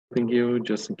Thank you,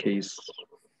 just in case.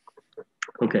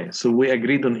 Okay, so we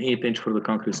agreed on 8-inch for the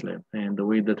concrete slab, and the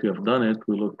way that we have done it,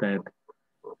 we looked at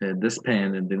this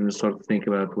span, and then we start to think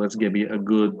about what's going to be a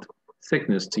good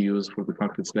thickness to use for the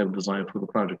concrete slab design for the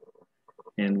project.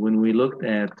 And when we looked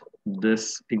at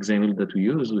this example that we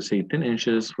use, we say 10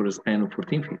 inches for a span of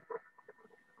 14 feet.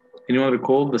 Anyone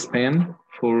recall the span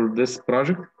for this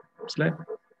project slab?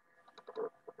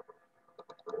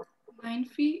 9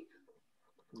 feet.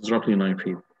 It's roughly 9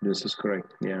 feet. This is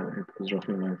correct. Yeah, it was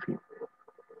roughly 9 feet.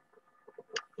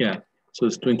 Yeah, so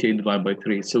it's 28 divided by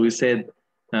 3. So we said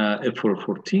if for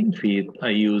 14 feet, I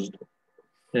used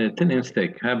 10 inch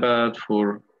thick. How about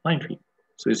for 9 feet?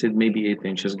 So we said maybe 8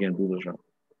 inches can do the job.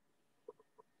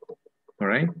 All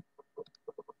right.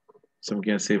 So I'm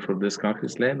going to say for this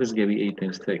concrete slab, it's going to be 8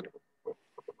 inch thick.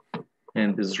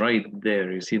 And it's right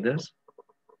there. You see this?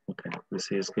 Okay, we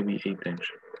say it's going to be 8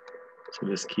 inch. So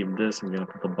let's keep this. I'm going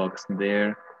to put the box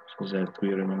there so that we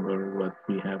remember what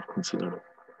we have considered.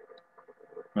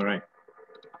 All right.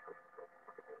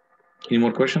 Any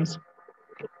more questions?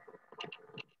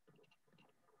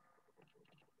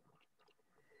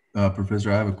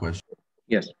 Professor, I have a question.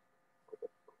 Yes.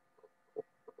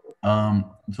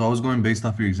 So I was going based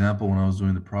off your example when I was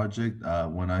doing the project.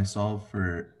 When I solved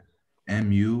for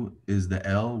MU, is the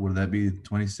L, would that be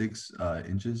 26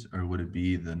 inches, or would it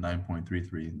be the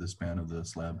 9.33, the span of the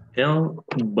slab? L,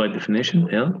 by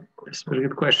definition, L, that's a very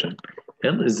good question.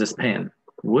 L is the span.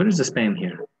 Where is the span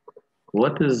here?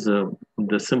 What is the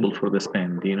symbol for the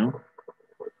span? Do you know?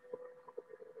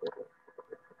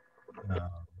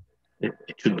 It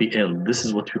should be L. This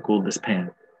is what we call the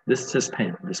span. This is a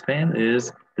span. The span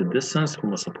is the distance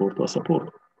from a support to a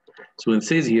support. So it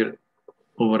says here,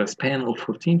 over a span of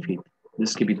 14 feet,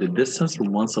 this could be the distance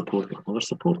from one support to another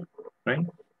support, right?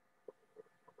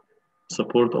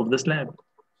 Support of the slab.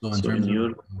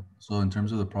 So in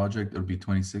terms of the project, it would be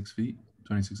 26 feet,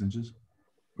 26 inches,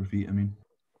 or feet, I mean.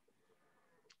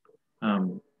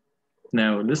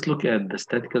 Now let's look at the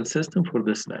statical system for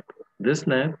this slab. This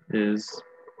slab is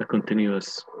a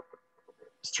continuous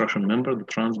structural member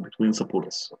that runs between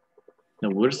supports. Now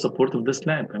where's support of this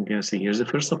slab? I'm going to say here's the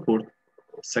first support,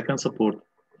 second support,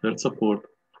 third support,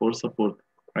 fourth support,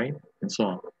 right? And so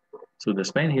on. So the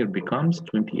span here becomes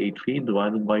 28 feet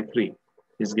divided by 3.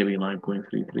 It's going to be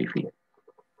 9.33 feet.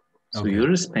 So Okay.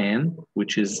 your span,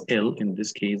 which is L in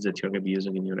this case that you're going to be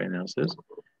using in your analysis,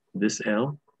 this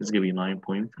L is going to be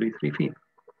 9.33 feet.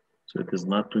 So it is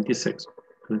not 26.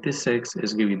 26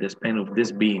 is going to be the span of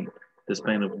this beam, the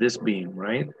span of this beam,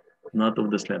 right? Not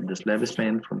of the slab. The slab is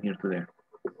spanned from here to there.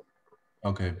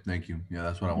 Okay, thank you. Yeah,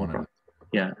 that's what I wanted.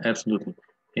 Yeah, absolutely.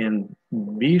 And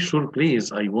be sure,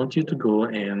 please, I want you to go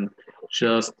and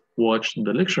just watch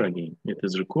the lecture again. It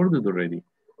is recorded already.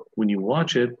 When you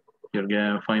watch it, you're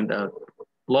going to find out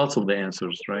lots of the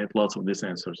answers, right? Lots of these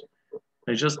answers.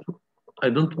 I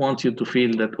don't want you to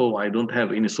feel that, oh, I don't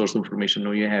have any source information.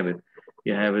 No, you have it.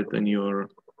 You have it in your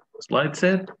slide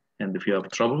set. And if you have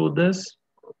trouble with this,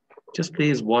 just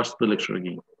please watch the lecture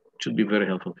again. It should be very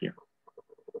helpful to you.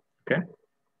 Okay?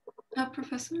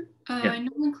 Professor, yeah. I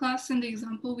know in class in the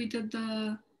example we did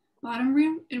the bottom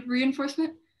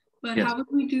reinforcement, but yes. How would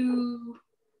we do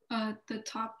the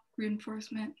top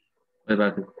reinforcement?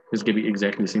 About it. It's going to be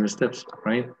exactly the same steps,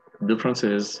 right? The difference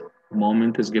is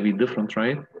moment is going to be different,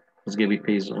 right? It's going to be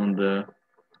based on the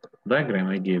diagram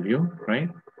I gave you, right?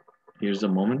 Here's the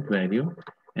moment value,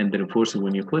 and the reinforcement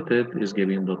when you put it is going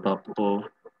to be in the top of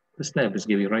the slab. It's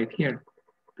going to be right here.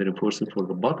 The reinforcement for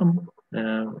the bottom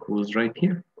was right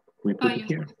here. We put it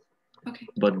here. Okay.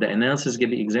 But the analysis is going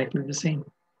to be exactly the same.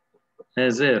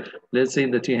 As if, let's say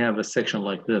that you have a section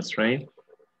like this, right?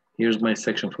 Here's my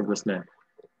section for the slab.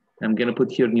 I'm going to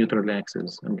put here neutral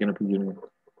axis. I'm going to put here.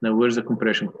 Now, where's the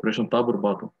compression? Compression top or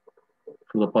bottom?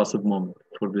 For the positive moment,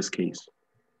 for this case.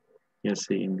 Yes,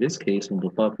 see, in this case, on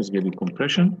the top is going to be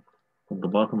compression. On the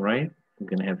bottom right, I'm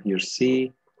going to have here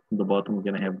C. On the bottom, we're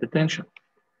going to have the tension.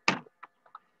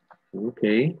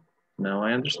 Okay, now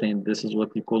I understand this is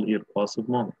what we call here positive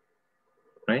moment,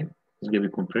 right? It's going to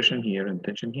be compression here and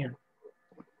tension here.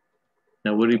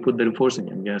 Now, where do you put the reinforcing?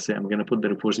 I'm going to say, I'm going to put the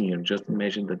reinforcing here. Just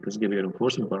imagine that this is going to be a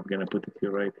reinforcing, but I'm going to put it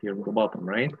here, right here on the bottom,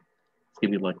 right? It's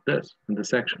going to be like this in the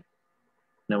section.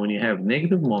 Now, when you have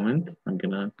negative moment, I'm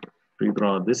going to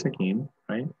redraw this again,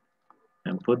 right?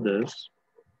 And put this.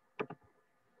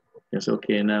 Yes,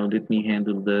 okay, now let me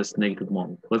handle this negative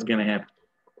moment. What's going to happen?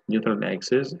 Neutral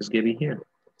axis is going to be here.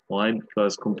 Why?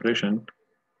 Because compression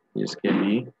is going to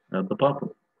be at the bottom,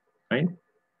 right?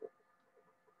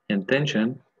 And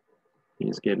tension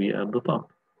is going to be at the top.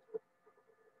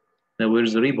 Now,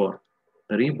 where's the rebar?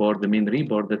 The rebar, the main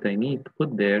rebar that I need to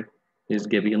put there is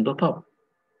going to be in the top.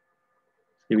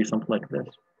 It's going to be something like this.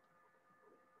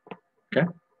 Okay?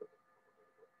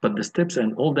 But the steps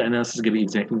and all the analysis is going to be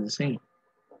exactly the same.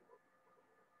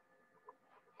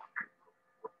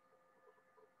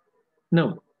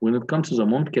 No, when it comes to the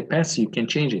moment capacity, you can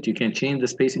change it. You can change the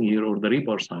spacing here or the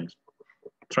rebar size.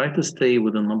 Try to stay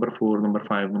within number 4, number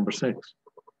 5, number 6.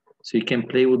 So you can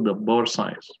play with the bar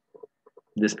size.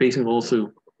 The spacing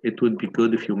also, it would be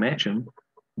good if you match them,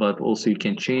 but also you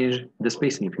can change the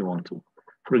spacing if you want to.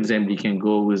 For example, you can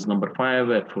go with number 5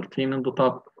 at 14 on the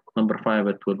top, number 5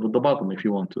 at 12 at the bottom if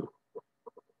you want to.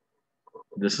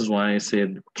 This is why I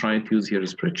said try to use your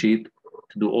spreadsheet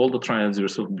to do all the trials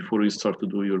yourself before you start to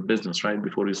do your business, right?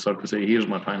 Before you start to say, here's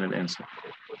my final answer.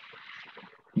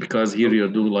 Because here you're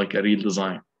doing like a real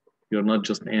design. You're not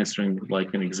just answering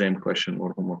like an exam question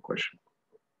or homework question.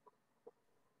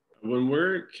 When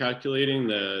we're calculating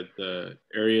the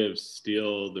area of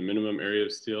steel, the minimum area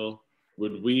of steel,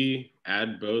 would we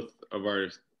add both of our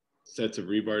sets of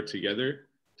rebar together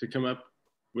to come up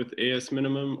with AS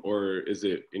minimum, or is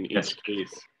it in each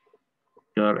case?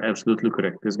 You are absolutely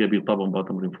correct. It's going to be top and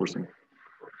bottom reinforcing.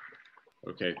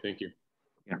 Okay, thank you.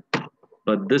 Yeah,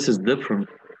 but this is different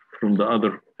from the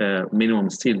other minimum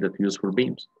steel that we use for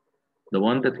beams. The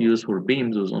one that we use for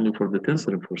beams was only for the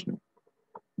tensile reinforcement.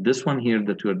 This one here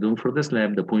that we are doing for this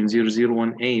lab, the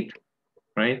 0.0018,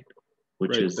 right?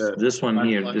 Which right, is this one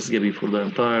here. This is going to be for the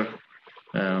entire,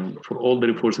 for all the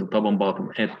reinforcing top and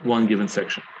bottom at one given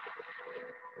section.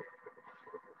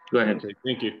 Go ahead. Okay,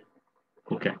 thank you.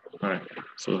 Okay, all right.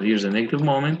 So here's a negative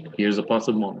moment, here's a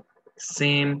positive moment.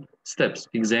 Same steps,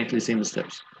 exactly same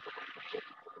steps.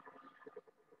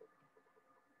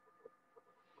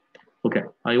 Okay,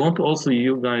 I want also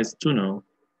you guys to know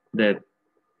that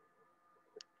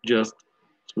just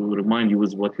to remind you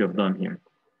with what you have done here.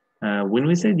 When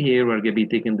we said here we're going to be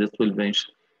taking this 12-inch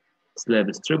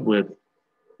slab strip width,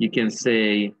 you can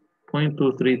say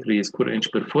 0.233 square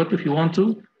inch per foot if you want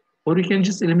to, or you can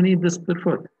just eliminate this per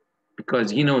foot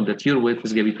because you know that your width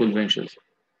is going to be 12 inches.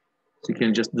 So you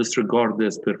can just disregard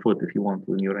this per foot if you want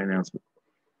to in your announcement.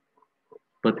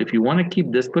 But if you want to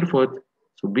keep this per foot,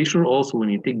 so be sure also when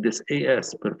you take this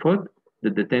AS per foot, the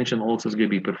detention also is going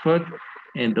to be per foot,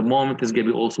 and the moment is going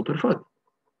to be also per foot.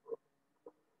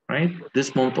 Right?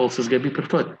 This moment also is going to be per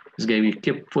foot. It's going to be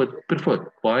kept foot per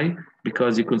foot. Why?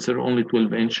 Because you consider only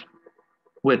 12-inch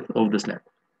width of the slab.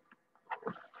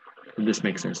 If this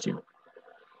makes sense to you.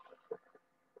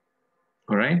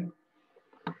 All right?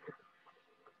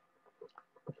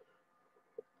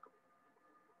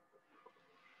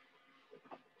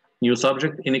 New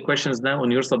subject, any questions now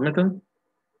on your submittal?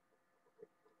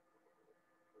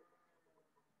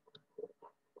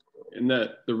 And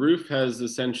that the roof has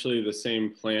essentially the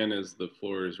same plan as the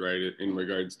floors, right, in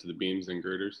regards to the beams and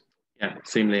girders? Yeah,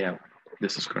 same layout.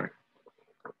 This is correct.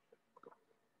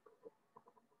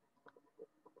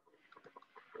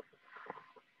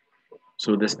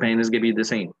 So the span is going to be the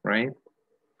same, right?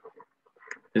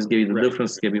 It's going to be the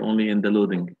difference, going to be only in the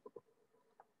loading.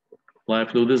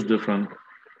 Live load is different,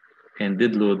 and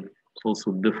dead load is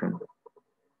also different,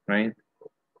 right?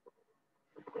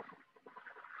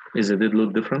 Is a dead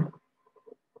load different?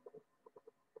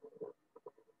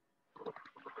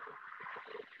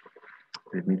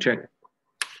 Let me check.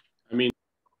 I mean,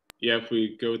 yeah, if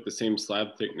we go with the same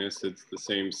slab thickness, it's the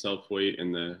same self-weight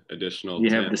and the additional. You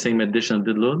have the same additional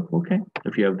dead load? Okay.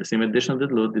 If you have the same additional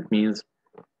dead load, it means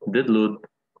dead load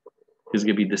is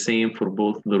going to be the same for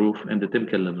both the roof and the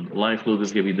typical level. Live load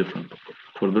is going to be different.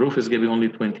 For the roof, it's going to be only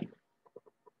 20,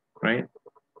 right?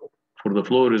 For the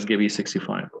floor, it's going to be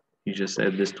 65. You just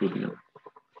add this two together.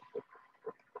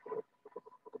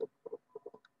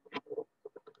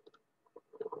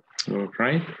 All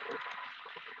right.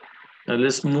 Now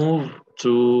let's move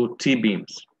to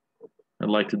T-beams. I'd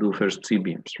like to do first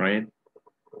T-beams, right?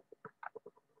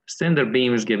 Standard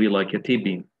beam is going to be like a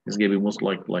T-beam. It's going to be most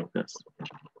likely like this.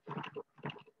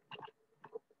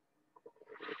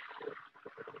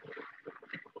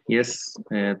 Yes,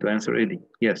 to answer Eddie,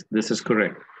 yes, this is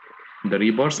correct. The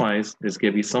rebar size is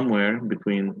going to be somewhere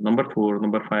between number 4,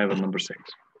 number 5, and number 6.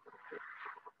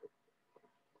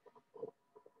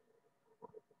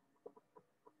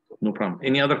 No problem.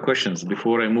 Any other questions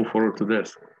before I move forward to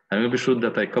this? I will be sure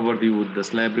that I covered you with the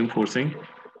slab reinforcing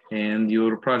and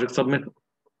your project submittal.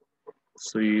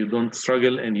 So you don't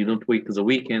struggle and you don't wait till the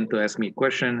weekend to ask me a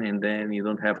question and then you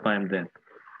don't have time then.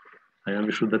 I will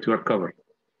be sure that you are covered.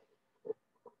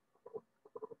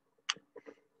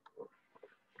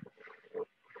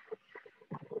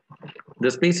 The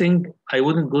spacing, I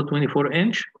wouldn't go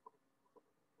 24-inch.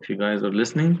 If you guys are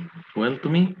listening well to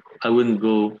me, I wouldn't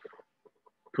go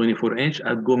 24 inch,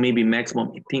 I'd go maybe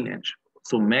maximum 18 inch.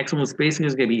 So maximum spacing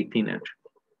is gonna be 18 inch.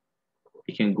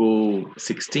 You can go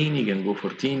 16, you can go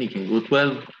 14, you can go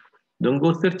 12. Don't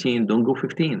go 13, don't go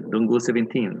 15, don't go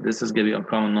 17. This is gonna be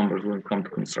uncommon numbers when it comes to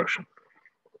construction.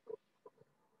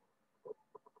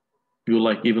 You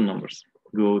like even numbers.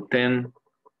 Go 10,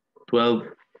 12,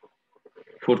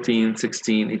 14,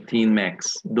 16, 18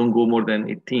 max. Don't go more than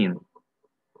 18.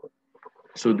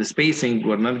 So the spacing,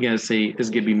 we're not gonna say it's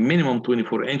gonna be minimum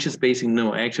 24 inches spacing.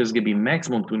 No, actually it's gonna be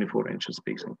maximum 24 inches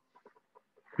spacing.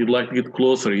 You'd like to get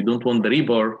closer. You don't want the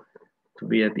rebar to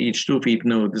be at each 2 feet.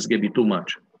 No, this is gonna be too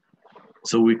much.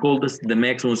 So we call this the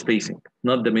maximum spacing,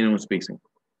 not the minimum spacing.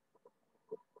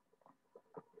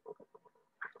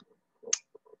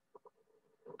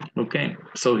 Okay,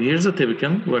 so here's a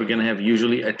typical. We're gonna have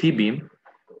usually a T-beam.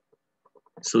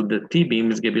 So the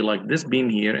T-beam is gonna be like this beam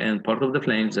here and part of the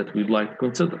flange that we'd like to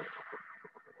consider.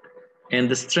 And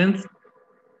the strength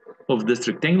of this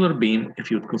rectangular beam, if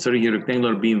you would consider your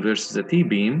rectangular beam versus a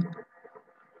T-beam,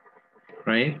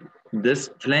 right? This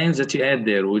flange that you add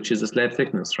there, which is a slab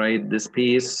thickness, right? This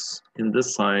piece in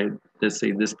this side, let's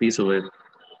say this piece of it,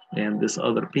 and this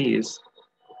other piece.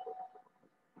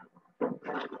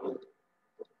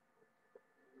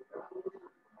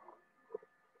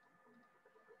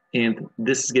 And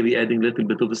this is gonna be adding a little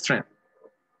bit of strength.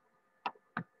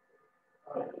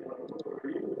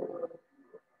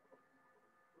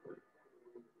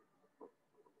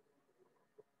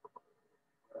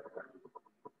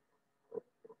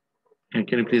 And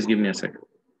can you please give me a second?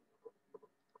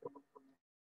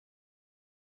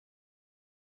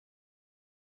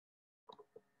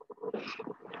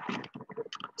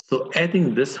 So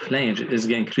adding this flange is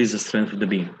going to increase the strength of the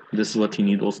beam. This is what you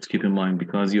need also to keep in mind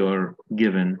because you're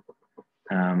given,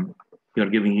 you're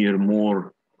giving here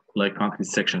more like concrete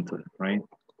section to it, right?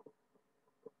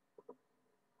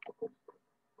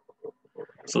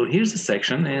 So here's the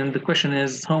section, and the question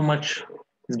is how much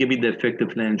is going to be the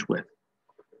effective flange width?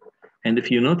 And if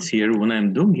you notice here, when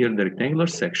I'm doing here the rectangular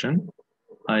section,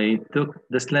 I took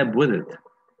the slab with it.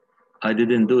 I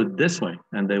didn't do it this way,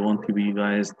 and I want you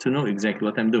guys to know exactly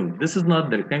what I'm doing. This is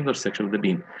not the rectangular section of the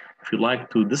beam. If you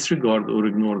like to disregard or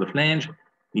ignore the flange,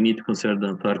 you need to consider the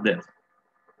entire depth,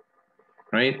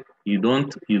 right? You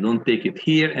don't take it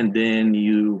here and then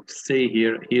you say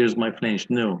here, here's my flange.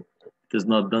 No, it is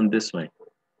not done this way.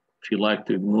 If you like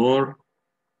to ignore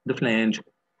the flange,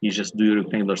 you just do your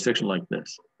rectangular section like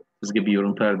this. This is gonna be your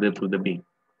entire depth of the beam.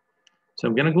 So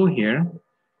I'm gonna go here.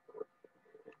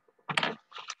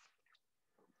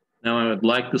 Now I would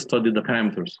like to study the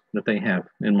parameters that I have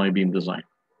in my beam design.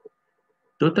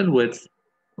 Total width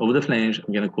of the flange,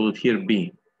 I'm gonna call it here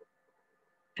B.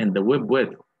 And the web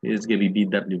width is gonna be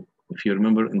BW. If you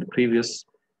remember in the previous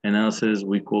analysis,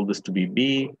 we called this to be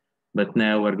B, but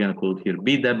now we're gonna call it here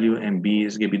BW, and B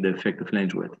is gonna be the effective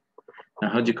flange width. Now,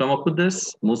 how'd you come up with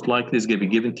this? Most likely it's gonna be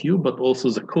given to you, but also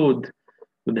the code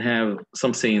would have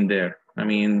some say in there. I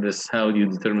mean, this is how you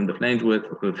determine the flange width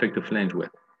or effective flange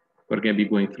width. We're going to be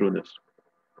going through this.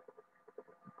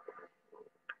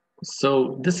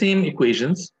 So the same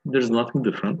equations, there's nothing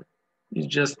different. It's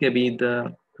just going to be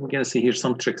I'm going to see here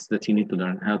some tricks that you need to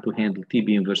learn how to handle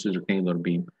T-beam versus rectangular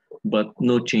beam, but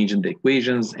no change in the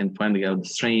equations, and finding out the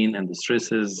strain and the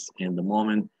stresses and the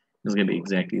moment is going to be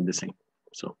exactly the same.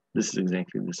 So this is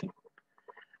exactly the same.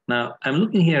 Now I'm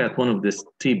looking here at one of these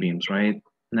T-beams, right?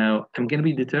 Now I'm going to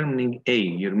be determining A.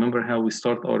 You remember how we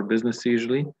start our business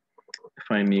usually? If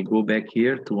I may go back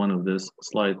here to one of these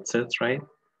slide sets, right?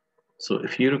 So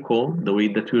if you recall the way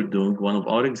that we're doing one of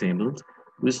our examples,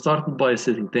 we started by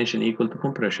setting tension equal to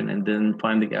compression and then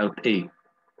finding out A.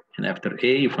 And after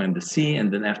A, you find the C,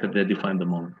 and then after that, you find the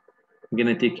moment. I'm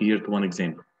gonna take you here to one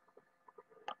example.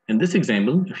 In this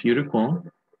example, if you recall,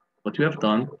 what we have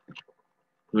done,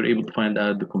 we were able to find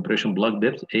out the compression block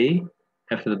depth A.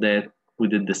 After that, we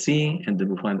did the C, and then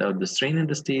we find out the strain in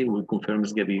the steel. We confirm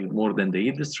it's gonna be more than the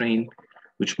yield strain,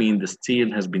 which means the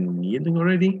steel has been yielding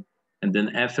already. And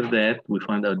then after that, we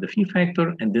find out the phi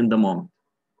factor and then the moment.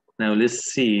 Now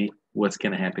let's see what's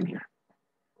gonna happen here.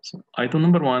 So item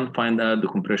number 1, find out the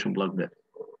compression block depth.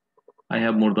 I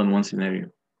have more than one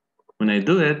scenario. When I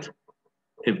do it,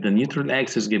 if the neutral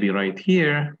axis is gonna be right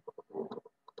here,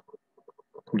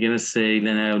 I'm gonna say,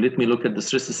 now let me look at the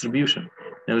stress distribution.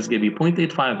 Now it's gonna be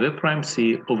 0.85 V prime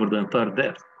C over the entire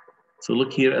depth. So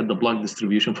look here at the block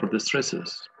distribution for the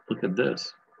stresses. Look at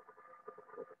this.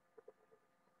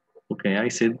 Okay, I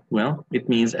said, well, it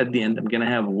means at the end, I'm gonna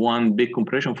have one big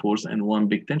compression force and one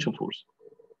big tension force.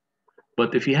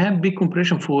 But if you have big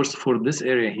compression force for this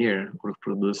area here, or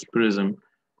for this prism,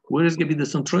 where is gonna be the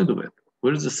centroid of it?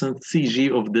 Where is the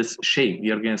CG of this shape?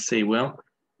 You're gonna say, well,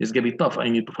 It's gonna be tough. I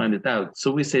need to find it out.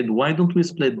 So we said, why don't we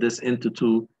split this into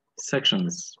 2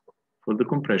 sections? For the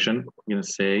compression, I'm gonna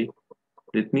say,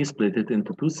 let me split it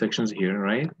into 2 sections here,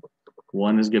 right?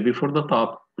 One is gonna be for the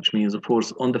top, which means the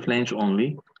force on the flange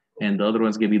only, and the other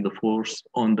one's gonna be the force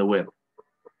on the web.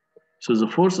 So the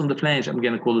force on the flange, I'm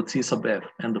gonna call it C sub F,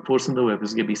 and the force on the web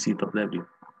is gonna be C sub W.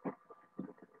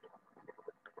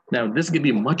 Now this is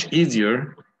gonna be much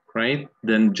easier, right,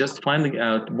 than just finding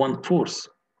out one force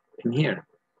in here.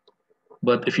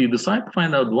 But if you decide to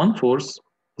find out one force,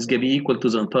 it's gonna be equal to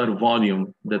the entire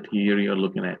volume that here you're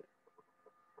looking at.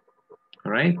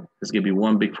 All right, it's gonna be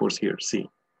one big force here, C,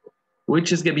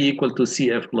 which is gonna be equal to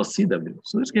CF plus CW.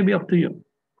 So it's gonna be up to you.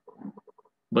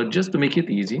 But just to make it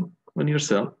easy on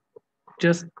yourself,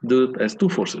 just do it as 2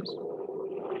 forces.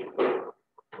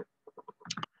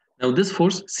 Now this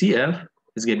force, CF,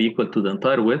 is gonna be equal to the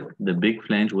entire width, the big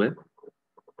flange width,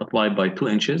 applied by 2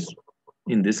 inches,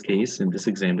 in this case, in this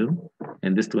example,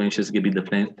 and this 2 inches is gonna be the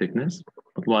flange thickness,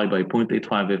 applied by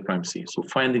 0.85 F prime C. So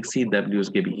finding CW is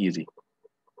gonna be easy.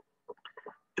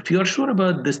 If you are sure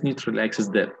about this neutral axis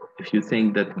depth, if you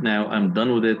think that now I'm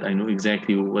done with it, I know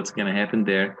exactly what's gonna happen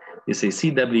there, you say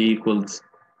CW equals,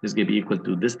 is gonna be equal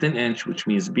to this 10 inch, which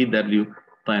means BW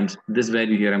times this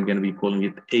value here, I'm gonna be calling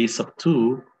it A sub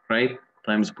 2, right,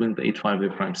 times 0.85 A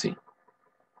prime C.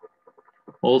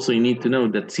 Also, you need to know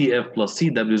that CF plus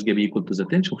CW is gonna be equal to the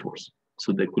tension force.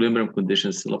 So the equilibrium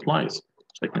condition still applies.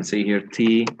 So I can say here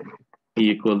T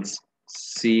equals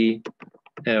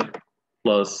CF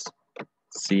plus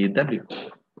CW,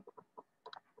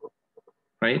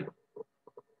 right?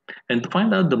 And to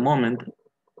find out the moment,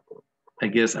 I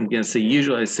guess I'm gonna say,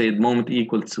 usually I say moment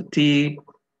equals to T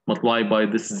multiplied by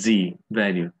this Z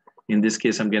value. In this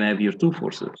case, I'm gonna have here 2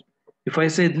 forces. If I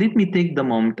said, let me take the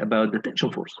moment about the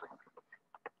tension force,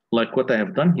 like what I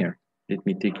have done here. Let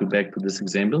me take you back to this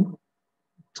example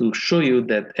to show you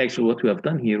that actually what we have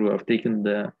done here, we have taken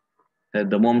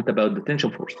the moment about the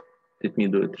tension force. Let me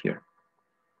do it here.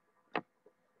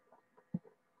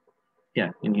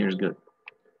 Yeah, in here is good.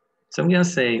 So I'm gonna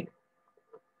say,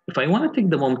 if I wanna take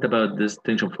the moment about this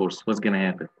tension force, what's gonna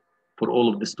happen for all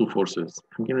of these 2 forces?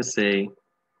 I'm gonna say,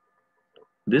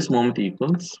 this moment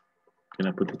equals, I'm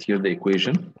gonna put it here, the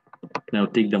equation. Now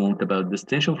take the moment about this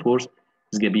tension force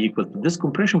is gonna be equal to this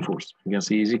compression force. I'm gonna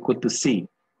say is equal to C.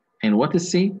 And what is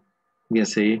C? I'm gonna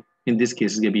say, in this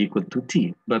case, it's gonna be equal to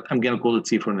T, but I'm gonna call it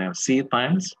C for now. C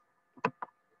times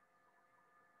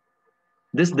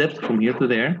this depth from here to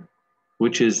there,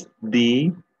 which is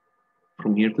D,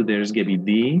 from here to there is gonna be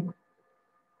D.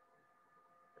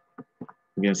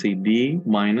 I'm gonna say D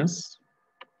minus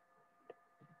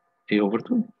A over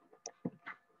 2.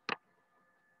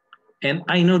 And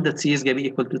I know that C is gonna be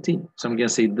equal to T. So I'm gonna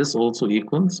say this also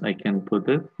equals, I can put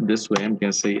it this way, I'm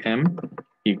gonna say M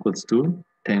equals to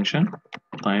tension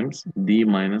times D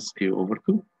minus A over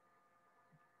 2.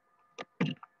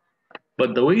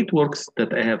 But the way it works,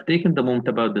 that I have taken the moment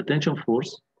about the tension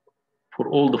force for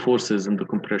all the forces in the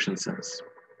compression sense.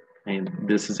 And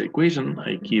this is the equation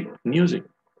I keep using.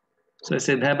 So I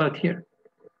said, how about here?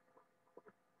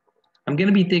 I'm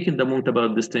gonna be taking the moment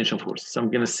about this tension force. So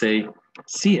I'm gonna say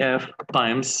CF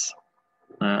times,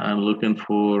 I'm looking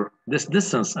for this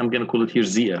distance, I'm gonna call it here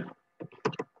ZF,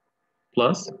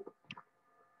 plus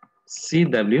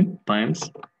CW times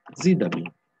ZW.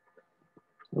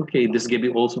 Okay, this is gonna be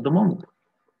also the moment.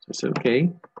 So I say,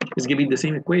 okay, it's gonna be the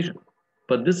same equation.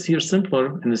 But this here simpler,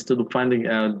 and instead of finding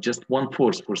out just one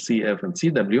force for CF and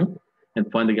CW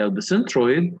and finding out the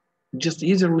centroid, just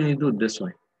easier when you do it this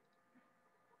way.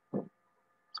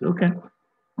 So, okay.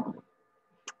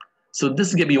 So this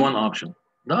is gonna be one option.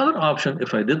 The other option,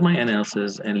 if I did my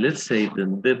analysis, and let's say the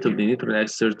depth of the neutral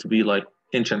axis to be like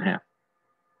 1.5 inches.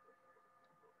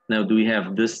 Now, do we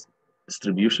have this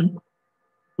distribution?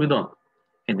 We don't.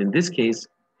 And in this case,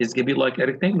 it's gonna be like a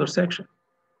rectangular section,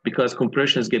 because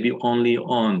compression is gonna be only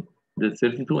on the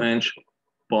 32 inch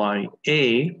by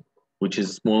A, which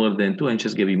is smaller than 2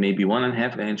 inches, gonna be maybe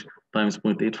 1.5 inch times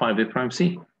 0.85 A prime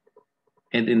C.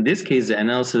 And in this case, the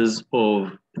analysis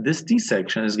of this T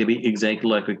section is gonna be exactly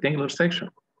like rectangular section.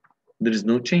 There is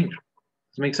no change.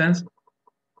 Does it make sense?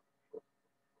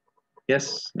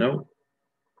 Yes, no?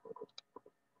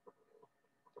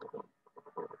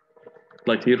 I'd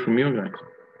like to hear from you guys.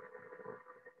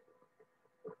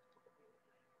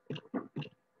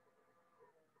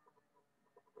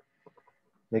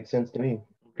 Makes sense to me.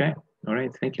 Okay, all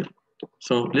right, thank you.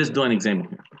 So let's do an example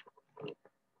here.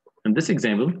 In this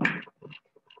example,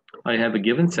 I have a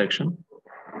given section.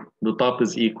 The top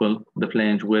is equal, the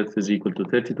flange width is equal to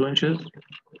 32 inches.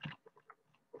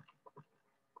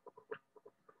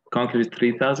 Concrete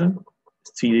 3,000.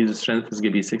 Steel strength is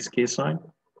going to be 6 KSI.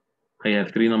 I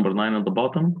have 3 number 9 on the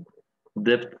bottom.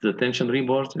 Depth the tension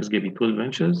rebars is going to be 12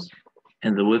 inches.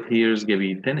 And the width here is going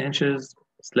to be 10 inches.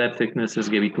 Slab thickness is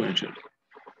going to be 2 inches.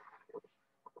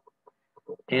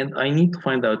 And I need to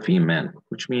find out phi man,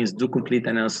 which means do complete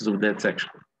analysis of that section.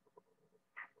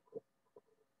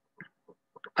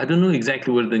 I don't know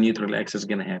exactly where the neutral axis is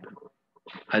going to happen.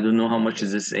 I don't know how much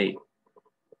is this A.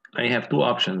 I have 2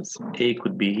 options. A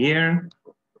could be here,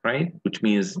 right? Which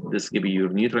means this could be your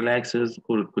neutral axis,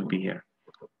 or it could be here.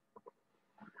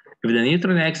 If the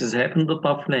neutral axis happens on the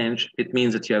top flange, it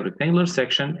means that you have a rectangular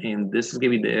section, and this is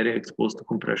going to be the area exposed to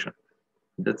compression.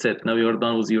 That's it. Now you're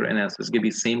done with your analysis. It's going to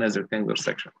be same as rectangular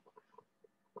section.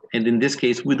 And in this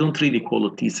case, we don't really call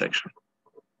it T section.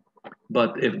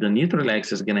 But if the neutral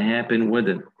axis is going to happen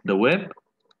within the web,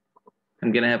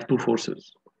 I'm going to have 2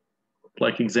 forces.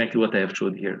 Like exactly what I have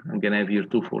showed here. I'm going to have here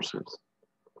 2 forces.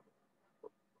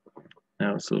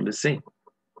 Now, so let's see.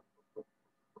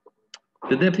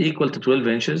 The depth equal to 12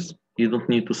 inches. You don't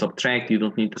need to subtract. You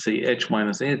don't need to say h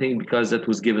minus anything because that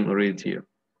was given already to you.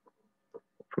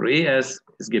 For AS,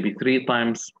 it's going to be 3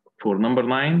 times for number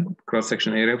 9,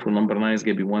 cross-section area for number 9 is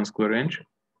going to be 1 square inch.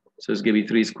 So it's going to be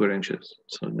 3 square inches.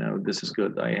 So now this is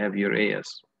good. I have here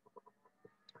AS.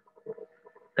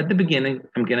 At the beginning,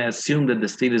 I'm going to assume that the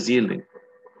steel is yielding.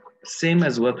 Same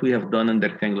as what we have done in the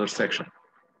rectangular section.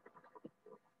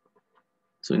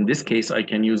 So in this case, I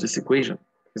can use this equation.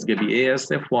 It's going to be AS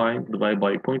Fy divided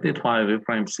by 0.85 A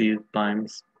prime C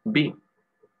times B.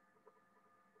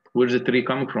 Where's the 3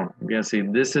 coming from? I'm going to say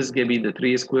this is going to be the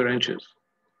 3 square inches.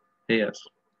 AS.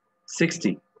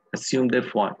 60. Assumed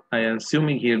Fy. I am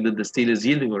assuming here that the steel is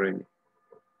yielding already.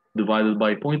 Divided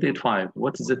by 0.85.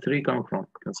 What is the 3 coming from?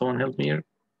 Can someone help me here?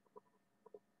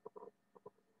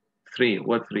 3.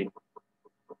 What 3?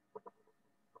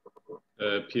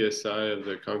 PSI of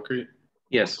the concrete?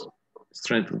 Yes.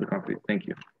 Strength of the concrete. Thank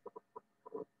you.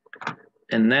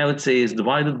 And now it says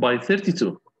divided by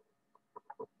 32.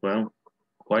 Well,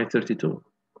 why 32?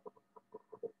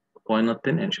 Why not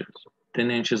 10 inches?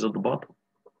 10 inches at the bottom.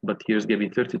 But here's going to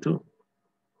be 32.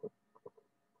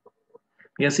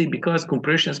 You see, because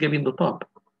compression is going to be in the top.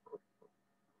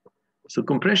 So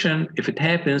compression, if it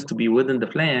happens to be within the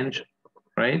flange,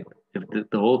 right? If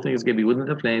the whole thing is going to be within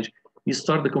the flange, you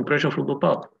start the compression from the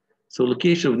top. So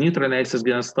location of neutral axis is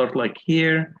going to start like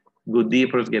here, go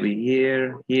deeper, it's going to be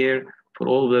here, here. For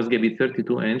all of that, it's going to be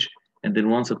 32 inch. And then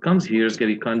once it comes here, it's going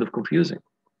to be kind of confusing.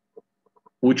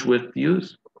 Which width to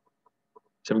use?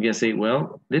 So I'm going to say,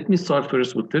 well, let me start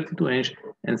first with 32 inch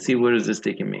and see where is this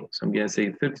taking me. So I'm going to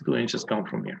say 32 inches come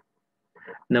from here.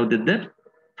 Now the depth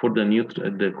for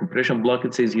the compression block,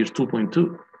 it says here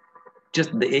 2.2.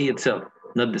 Just the A itself,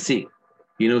 not the C.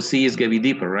 You know, C is going to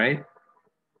be deeper, right?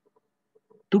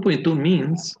 2.2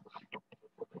 means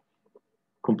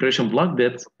compression block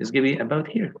depth is going to be about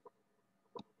here.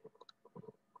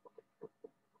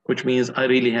 Which means I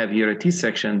really have here a T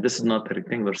section. This is not a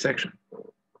rectangular section.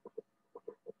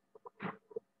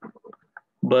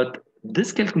 But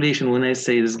this calculation, when I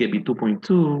say this is going to be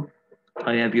 2.2,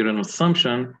 I have here an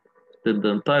assumption that the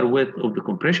entire width of the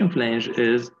compression flange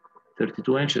is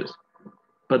 32 inches.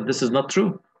 But this is not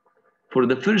true. For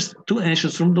the first 2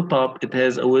 inches from the top, it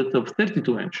has a width of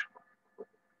 32 inch.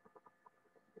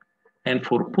 And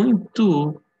for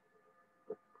 0.2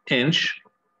 inch,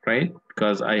 right?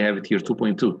 Because I have it here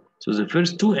 2.2. So the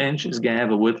first 2 inch is going to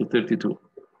have a width of 32.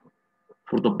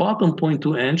 For the bottom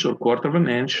 0.2 inch or quarter of an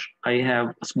inch, I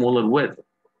have a smaller width.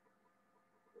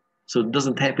 So it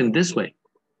doesn't happen this way.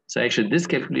 So actually this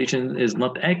calculation is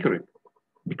not accurate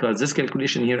because this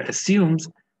calculation here assumes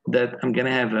that I'm going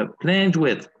to have a flange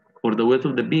width or the width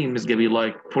of the beam is going to be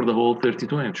like for the whole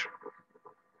 32 inch.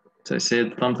 So I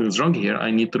said something's wrong here.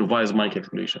 I need to revise my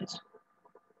calculations.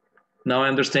 Now I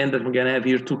understand that we're going to have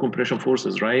here 2 compression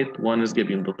forces, right? One is going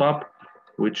to be on the top,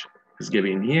 which is going to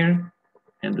be in here.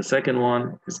 And the second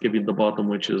one is going to be at the bottom,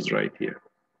 which is right here.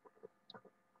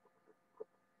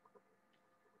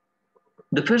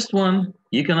 The first one,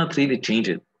 you cannot really change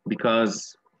it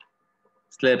because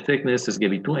slab thickness is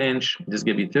going to be 2 inch. This is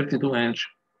going to be 32 inch,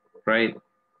 right?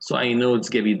 So I know it's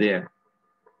going to be there.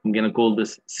 I'm going to call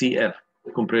this CF,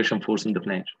 compression force in the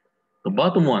flange. The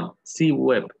bottom one, C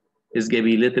web, is going to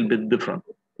be a little bit different.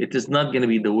 It is not going to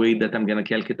be the way that I'm going to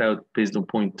calculate out based on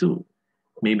 0.2.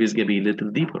 Maybe it's going to be a little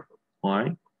deeper.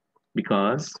 Why?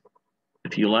 Because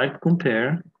if you like to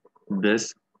compare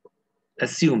this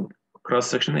assumed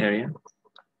cross-section area,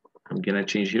 I'm going to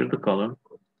change here the color.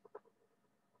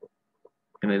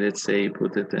 And let's say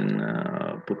put it in,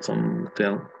 put some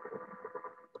fill.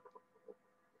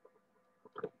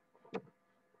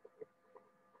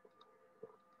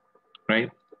 right?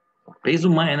 Based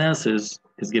on my analysis,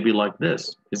 it's gonna be like this.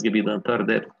 It's gonna be the entire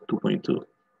depth, 2.2.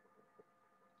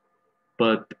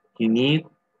 But you need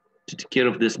to take care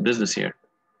of this business here.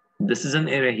 This is an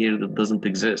area here that doesn't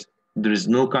exist. There is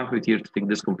no concrete here to take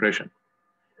this compression,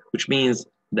 which means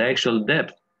the actual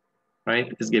depth, right,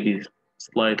 is gonna be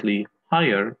slightly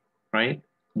higher, right,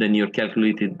 than your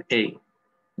calculated A.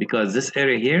 Because this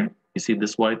area here, you see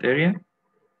this white area,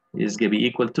 is gonna be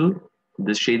equal to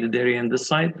this shaded area on this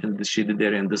side and this shaded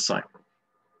area on this side.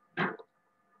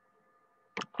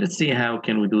 Let's see how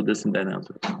can we do this in the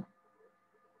analysis.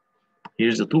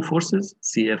 Here's the two forces,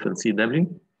 CF and CW.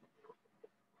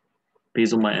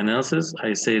 Based on my analysis,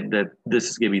 I said that this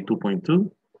is gonna be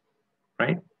 2.2,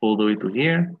 right? All the way to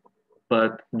here.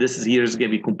 But this is here is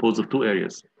gonna be composed of two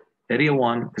areas. Area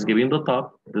 1 is gonna be in the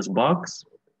top, this box,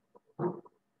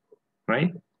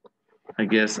 right? I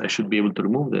guess I should be able to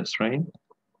remove this, right?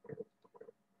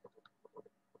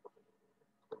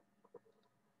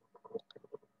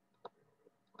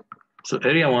 So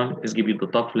area 1 is gonna be the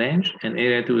top flange, and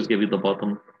area 2 is gonna be the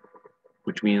bottom,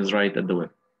 which means right at the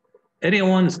width. Area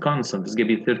 1 is constant. It's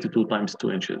gonna be 32 times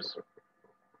 2 inches.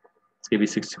 It's gonna be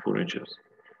 64 inches.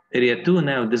 Area 2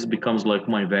 now, this becomes like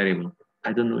my variable.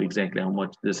 I don't know exactly how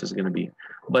much this is gonna be,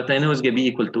 but I know it's gonna be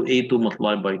equal to A2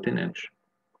 multiplied by 10 inch.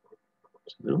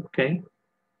 So, okay.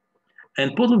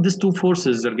 And both of these two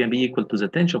forces are gonna be equal to the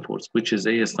tension force, which is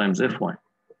AS times Fy.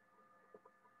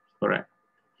 Correct.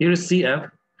 Here is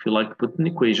CF. If you like to put an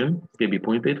equation, it's gonna be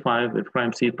 0.85 F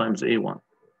prime C times A1.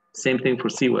 Same thing for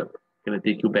C web. Gonna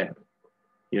take you back.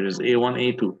 Here is A1,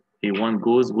 A2. A1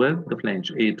 goes with the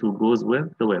flange. A2 goes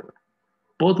with the web.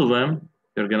 Both of them,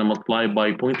 they're gonna multiply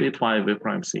by 0.85 A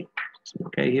prime C. So,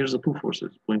 okay, here's the two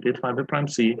forces, 0.85 A prime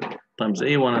C times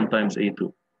A1 and times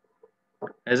A2.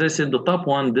 As I said, the top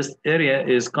one, this area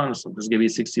is constant. This is gonna be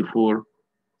 64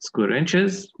 square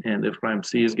inches, and F prime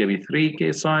C is gonna be 3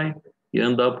 KSI. You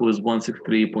end up with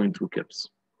 163.2 kips.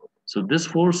 So this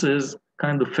force is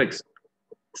kind of fixed.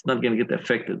 It's not gonna get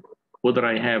affected. Whether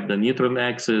I have the neutral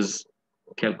axis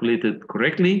calculated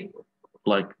correctly,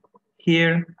 like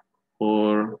here,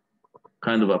 or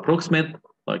kind of approximate,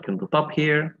 like in the top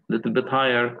here, a little bit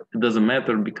higher, it doesn't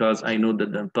matter because I know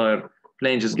that the entire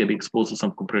flange is gonna be exposed to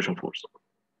some compression force.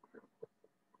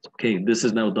 Okay, this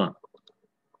is now done.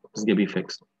 It's gonna be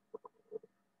fixed.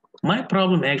 My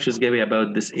problem actually is gonna be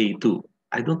about this A2.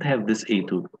 I don't have this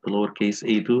A2, the lowercase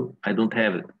A2, I don't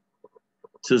have it.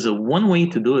 So the one way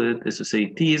to do it is to say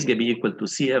T is gonna be equal to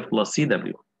CF plus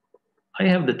CW. I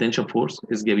have the tension force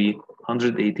is gonna be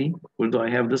 180. Where do I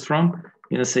have this from?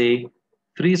 I'm gonna say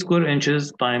 3 square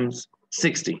inches times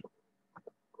 60.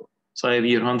 So I have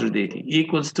here 180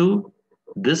 equals to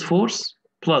this force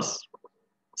plus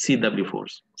CW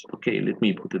force. Okay, let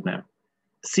me put it now.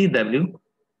 CW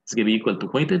is gonna be equal to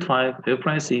 0.85 F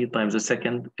prime C times the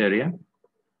second area,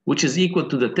 which is equal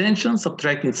to the tension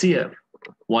subtracting CF.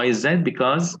 Why is that?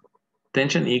 Because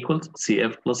tension equals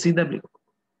CF plus CW.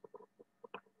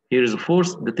 Here is the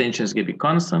force, the tension is going to be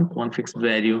constant, one fixed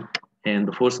value, and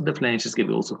the force of the flange is going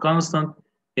to be also constant,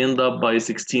 end up by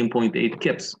 16.8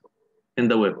 kips in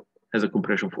the web as a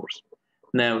compression force.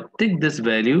 Now, take this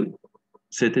value,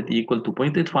 set it equal to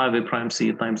 0.85 A prime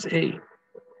C times A.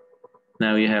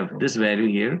 Now you have this value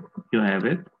here, you have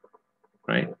it,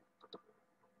 right?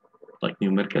 Like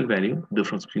numerical value,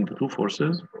 difference between the two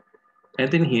forces. And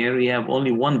then here you have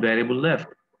only one variable left,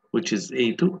 which is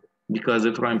A2, because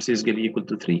the prime C is going to be equal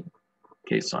to 3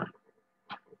 KSI.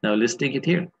 Now let's take it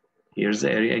here. Here's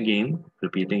the area again,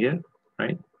 repeating it,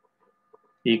 right?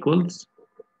 Equals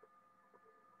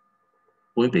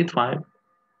 0.85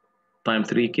 times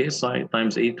 3 KSI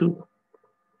times A2,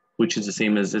 which is the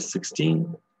same as this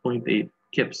 16.8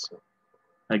 kips.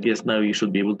 I guess now you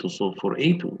should be able to solve for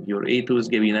A2. Your A2 is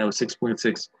going to be now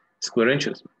 6.6 square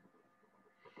inches.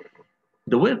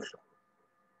 The width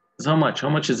is how much? How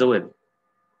much is the width?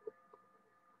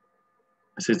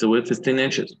 I said the width is 10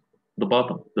 inches. The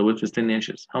bottom, the width is 10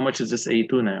 inches. How much is this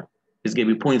A2 now? It's going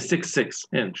to be 0.66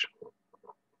 inch,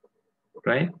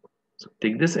 right? So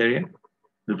take this area,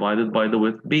 divided by the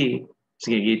width B, it's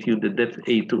going to get you the depth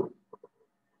A2.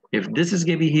 If this is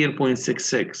going to be here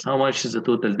 0.66, how much is the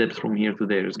total depth from here to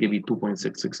there? It's going to be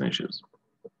 2.66 inches.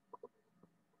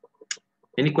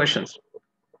 Any questions?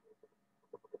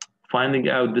 Finding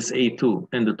out this A2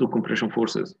 and the two compression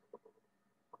forces.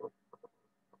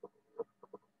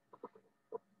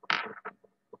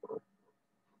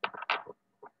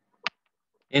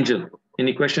 Angel,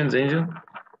 any questions, Angel?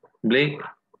 Blake?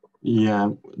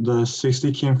 Yeah, the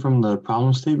 60 came from the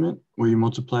problem statement where you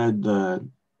multiplied the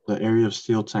area of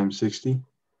steel times 60.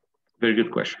 Very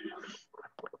good question.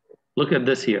 Look at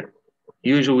this here.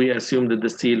 Usually we assume that the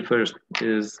steel first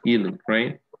is yielding,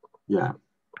 right? Yeah.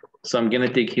 So I'm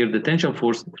gonna take here the tension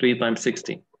force 3 times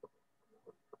 60.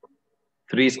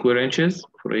 3 square inches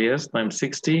for AS times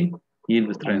 60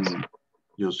 yield strength.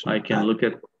 You'll see I can look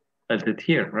at it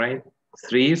here, right?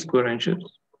 3 square inches,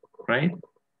 right?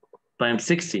 Times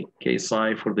 60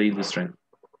 KSI for the yield strength.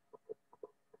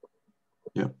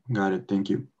 Yep, got it. Thank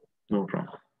you. No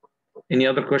problem. Any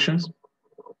other questions?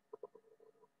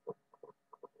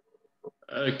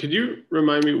 Could you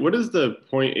remind me, what is the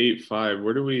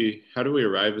 0.85? How do we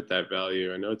arrive at that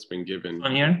value? I know it's been given.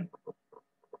 On here?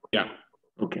 Yeah.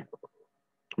 Okay.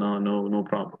 No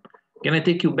problem. Can I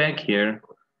take you back here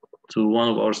to one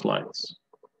of our slides?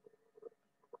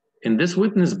 In this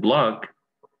witness block,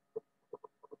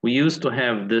 we used to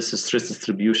have this stress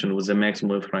distribution with a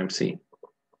maximum F prime C.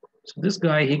 So this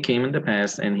guy, he came in the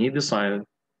past and he decided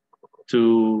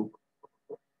to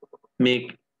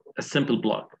make a simple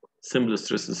block, simple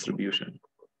stress distribution.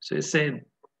 So he said,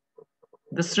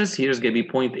 the stress here is gonna be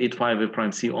 0.85 F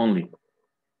prime C only.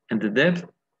 And the depth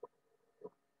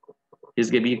is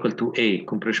gonna be equal to A,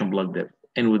 compression block depth.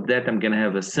 And with that, I'm gonna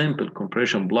have a simple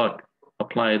compression block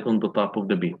applied on the top of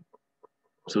the beam.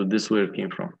 So this is where it came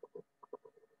from.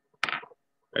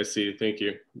 I see, thank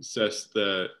you. It's just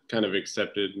the kind of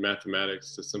accepted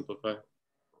mathematics to simplify.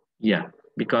 Yeah,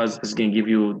 because it's gonna give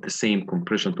you the same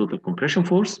compression, total compression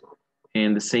force,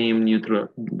 and the same neutral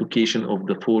location of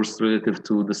the force relative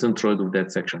to the centroid of that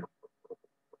section.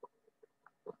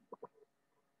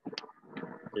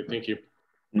 Okay, thank you.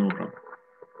 No problem.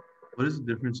 What is the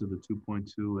difference of the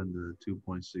 2.2 and the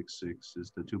 2.66?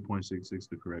 Is the 2.66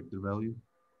 the corrected value?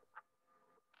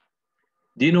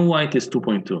 Do you know why it is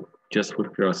 2.2? Just for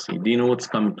curiosity, do you know what's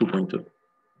coming 2.2?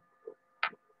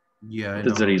 Yeah, I know.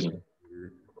 That's the reason.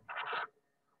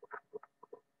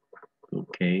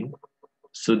 Okay.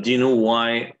 So do you know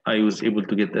why I was able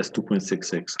to get this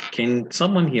 2.66? Can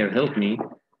someone here help me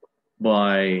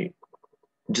by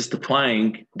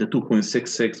justifying the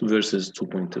 2.66 versus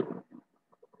 2.2?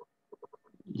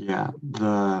 Yeah,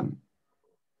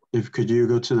 could you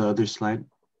go to the other slide?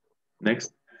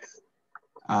 Next.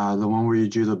 The one where you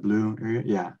drew the blue area?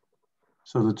 Yeah.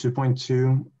 So the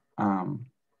 2.2,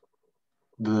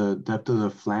 the depth of the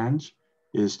flange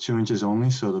is 2 inches only.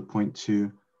 So the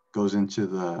 0.2 goes into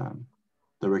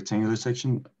the rectangular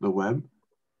section, the web.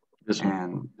 This one.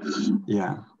 And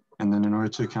yeah. And then in order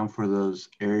to account for those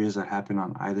areas that happen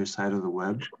on either side of the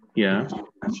web, Yeah,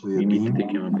 actually a you need to beam.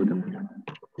 take him and put him here.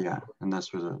 Yeah, and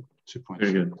that's where the 2.2.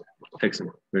 Very good.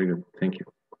 Excellent. Very good. Thank you.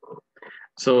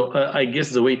 So I guess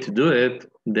the way to do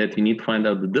it, that you need to find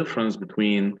out the difference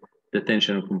between the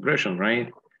tension and compression,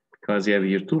 right? Because you have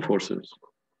here two forces.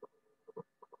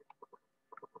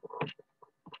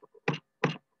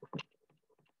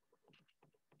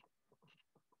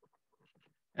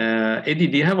 Eddie,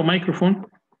 do you have a microphone?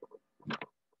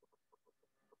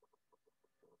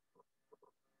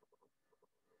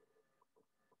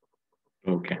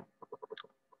 Okay.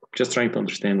 Just trying to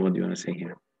understand what you want to say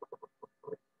here.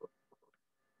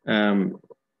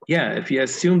 Yeah, if you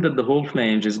assume that the whole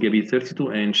flange is going to be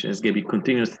 32 inch, it's going to be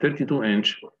continuous 32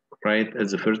 inch, right?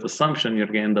 As the first assumption, you're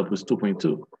going to end up with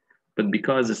 2.2. But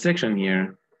because the section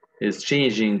here is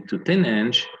changing to 10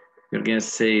 inch, you're going to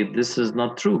say this is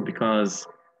not true because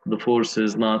the force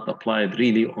is not applied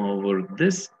really over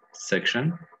this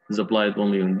section. It's applied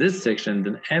only on this section.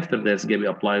 Then after that, it's going to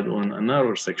be applied on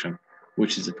another section,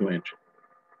 which is a 2 inch.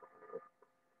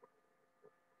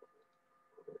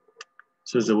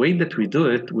 So the way that we do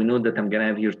it, we know that I'm gonna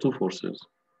have here two forces.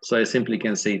 So I simply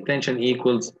can say tension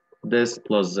equals this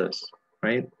plus this,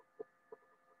 right?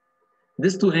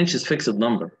 This 2 inch is fixed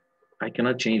number. I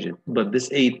cannot change it. But this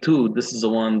A2, this is the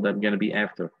one that I'm gonna be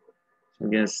after. So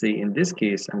I'm gonna say, in this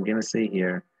case, I'm gonna say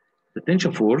here, the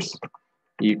tension force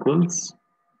equals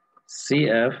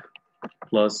CF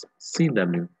plus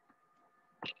CW.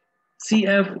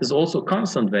 CF is also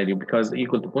constant value because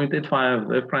equal to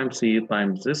 0.85 F prime C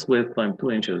times this width times 2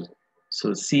 inches.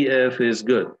 So CF is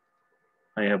good.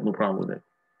 I have no problem with it,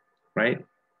 right?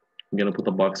 I'm gonna put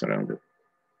a box around it.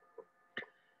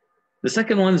 The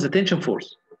second one is the tension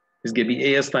force. It's gonna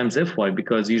be AS times Fy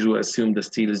because usually assume the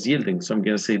steel is yielding. So I'm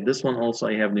gonna say this one also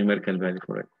I have numerical value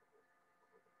for it.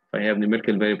 If I have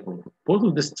numerical value for both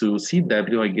of this to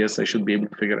CW, I guess I should be able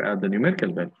to figure out the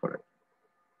numerical value for it.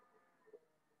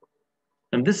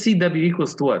 And this CW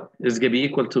equals to what? It's gonna be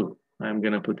equal to, I'm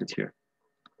gonna put it here.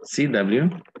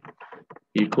 CW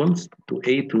equals to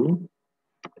A2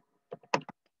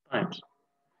 times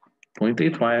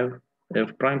 0.85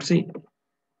 F prime C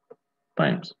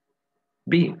times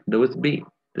B, the width B,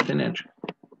 the 10 inch,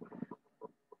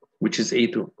 which is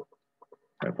A2.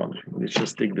 Typology. Let's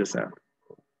just take this out.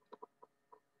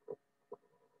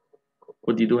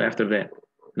 What do you do after that?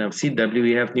 Now CW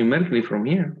we have numerically from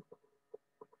here.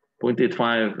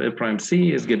 0.85 A prime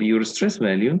C is going to be your stress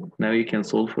value. Now you can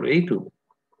solve for A2.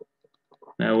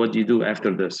 Now what do you do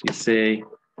after this? You say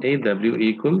AW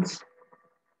equals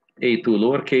A2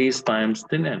 lowercase times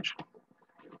 10 inch.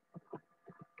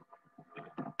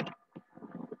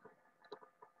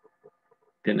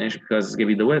 Because it's going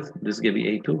to be the width. This is going to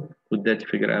be A2. With that, you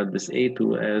figure out this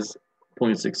A2 as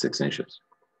 0.66 inches.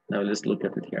 Now let's look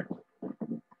at it here.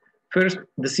 First,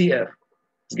 the CF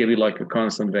is going to be like a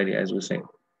constant value, as we say.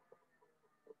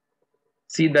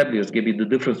 CW is going to be the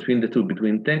difference between the two,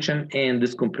 between tension and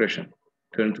this compression,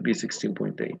 turned to be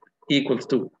 16.8, equals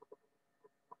to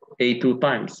A2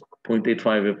 times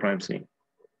 0.85 A prime C.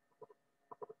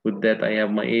 With that, I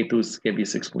have my A2 is going to be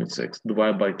 6.6.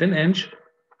 Divided by 10 inch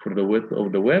for the width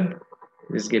of the web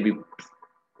is going to be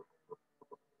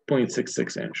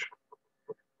 0.66 inch.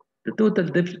 The total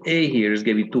depth A here is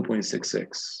going to be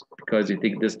 2.66 because you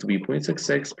take this to be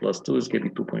 0.66 plus 2 is going to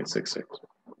be 2.66.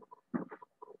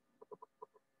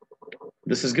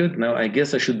 This is good. Now I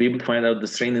guess I should be able to find out the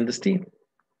strain in the steel.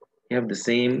 You have the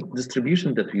same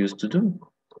distribution that we used to do,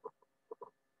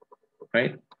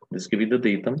 right? This give you the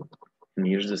datum, and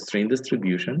here's the strain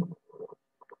distribution.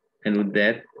 And with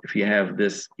that, if you have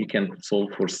this, you can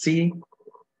solve for C,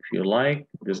 if you like.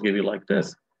 Just give you like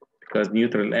this, because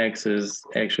neutral axis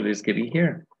actually is going to be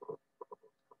here,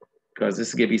 because this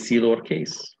is going to be C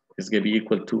lowercase. It's going to be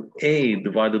equal to A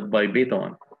divided by beta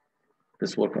 1.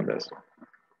 Let's work on this.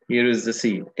 Here is the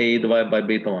C, A divided by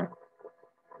beta 1.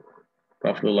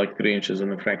 Roughly like 3 inches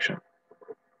in a fraction.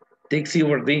 Take C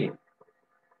over D.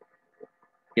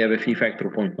 You have a phi factor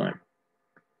of 0.9.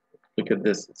 Look at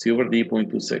this, C over D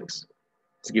 0.26.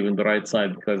 It's given the right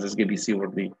side because it's going to be C over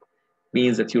D.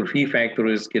 Means that your phi factor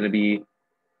is going to be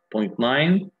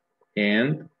 0.9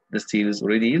 and the steel is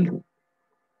already yielding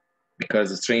because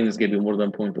the strain is going to be more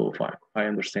than 0.05. I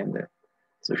understand that.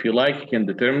 So if you like, you can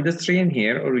determine the strain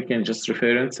here, or you can just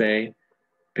refer and say,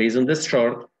 based on this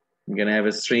chart, I'm going to have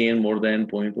a strain more than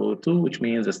 0.02, which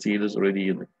means the steel is already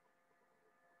yielding.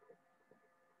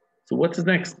 So what's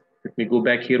next? Let me go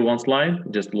back here one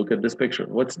slide, just look at this picture.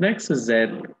 What's next is that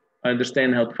I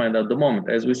understand how to find out the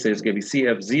moment. As we say, it's going to be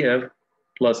CF, ZF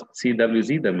plus CW,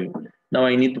 ZW. Now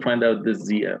I need to find out this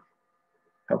ZF.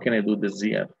 How can I do this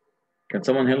ZF? Can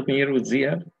someone help me here with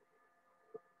ZF?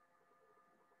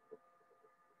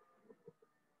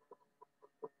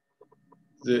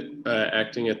 Is it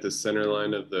acting at the center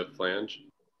line of the flange?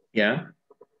 Yeah,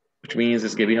 which means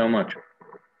it's going to be how much?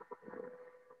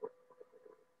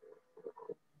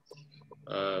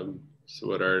 So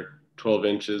what are 12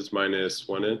 inches minus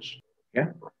 1 inch?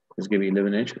 Yeah, it's going to be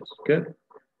 11 inches. Good.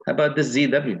 How about this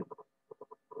ZW?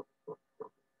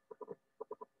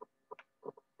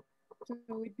 So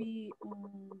it would be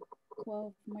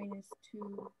 12 minus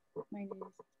 2 minus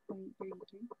 0.33.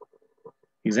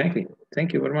 Exactly.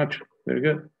 Thank you very much. Very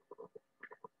good.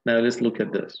 Now let's look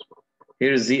at this.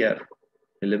 Here is ZF,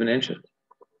 11 inches.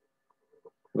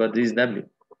 What is W?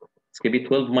 It's going to be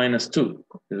 12 minus 2.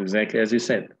 It's exactly as you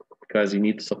said, because you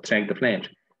need to subtract the flange.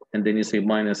 And then you say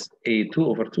minus A2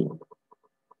 over 2,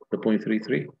 the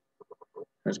 0.33.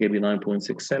 That's going to be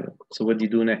 9.67. So what do you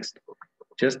do next?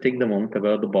 Just take the moment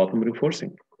about the bottom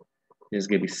reinforcing. It's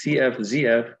going to be CF,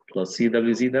 ZF plus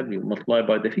CW, ZW multiplied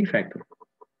by the phi factor.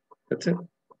 That's it.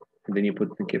 And then you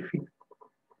put the K phi.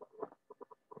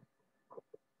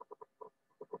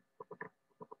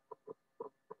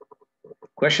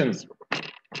 Questions?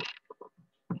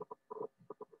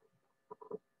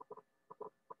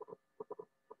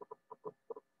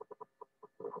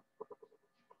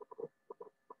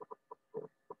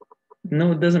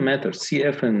 No, it doesn't matter.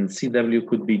 CF and CW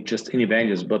could be just any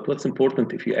values, but what's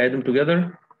important, if you add them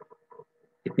together,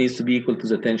 it needs to be equal to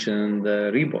the tension and the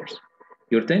rebars.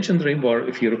 Your tension rebar,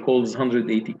 if you recall, is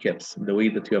 180 kips. The way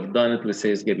that you have done it, let's say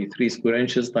it's going to be 3 square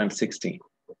inches times 16,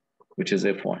 which is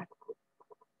Fy.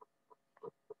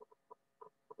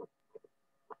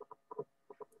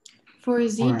 For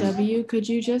ZW, could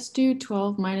you just do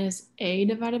 12 minus A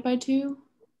divided by 2?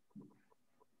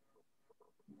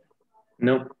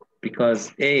 No,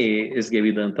 because A is going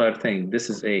to be the entire thing. This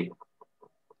is A,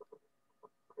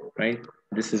 right?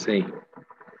 This is A.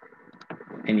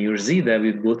 And your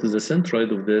ZW would go to the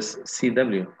centroid of this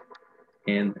CW.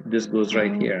 And this goes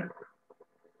right here.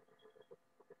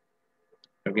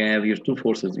 You're going to have your two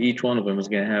forces. Each one of them is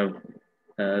going to have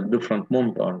a different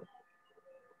moment arm.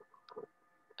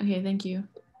 Okay, thank you.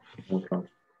 No problem.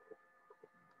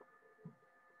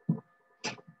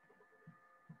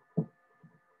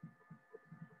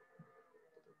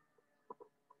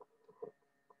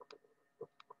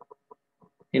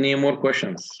 Any more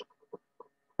questions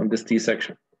on this T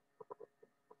section?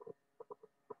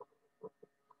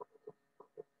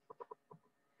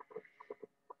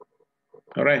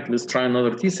 All right, let's try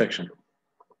another T section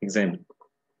example.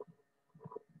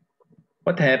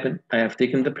 What happened? I have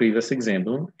taken the previous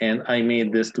example and I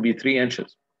made this to be 3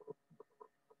 inches.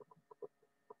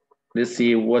 Let's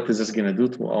see what is this going to do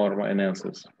to our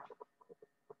analysis.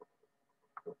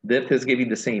 Depth is going to be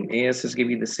the same. AS is going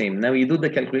to be the same. Now you do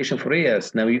the calculation for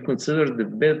AS. Now you consider the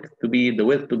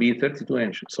width to be 32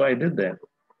 inches. So I did that.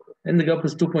 And the gap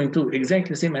is 2.2.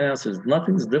 Exactly same analysis.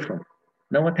 Nothing's different.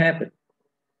 Now what happened?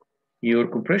 Your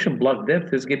compression block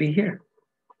depth is going to be here.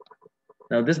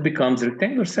 Now this becomes a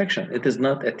rectangular section. It is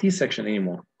not a T section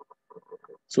anymore.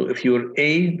 So if your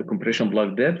A, the compression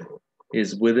block depth,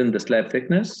 is within the slab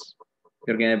thickness,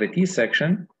 you're going to have a T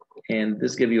section, and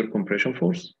this gives you your compression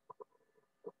force.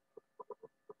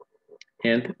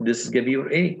 And this is going to be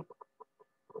your A.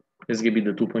 This is going to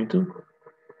be the 2.2.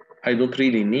 I don't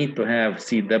really need to have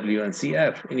CW and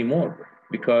CF anymore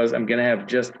because I'm going to have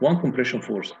just one compression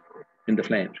force in the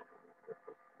flange.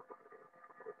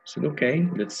 So, okay,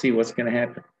 let's see what's going to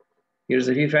happen. Here's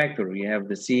the V factor. We have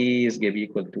the C is going to be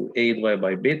equal to A divided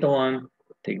by beta 1.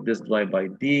 Take this divided by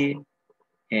D.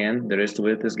 And the rest of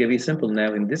it is going to be simple.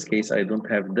 Now, in this case, I don't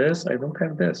have this. I don't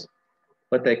have this.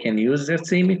 But I can use that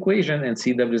same equation and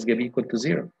CW is going to be equal to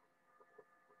 0.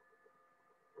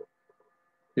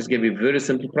 It's going to be a very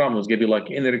simple problem. It's going to be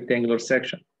like in a rectangular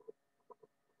section.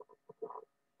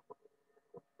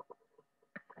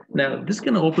 Now, this is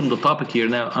going to open the topic here.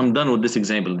 Now, I'm done with this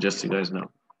example, just so you guys know.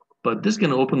 But this is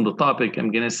going to open the topic.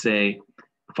 I'm going to say,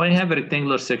 if I have a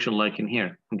rectangular section like in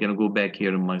here, I'm going to go back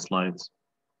here in my slides,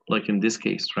 like in this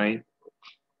case, right?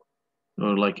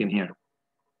 Or like in here.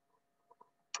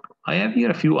 I have here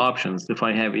a few options if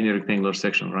I have any rectangular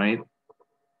section, right?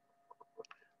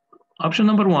 Option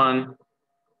number 1,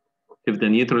 if the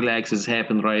neutral axis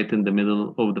happen right in the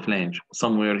middle of the flange,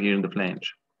 somewhere here in the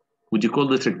flange. Would you call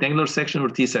this rectangular section or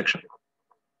T section?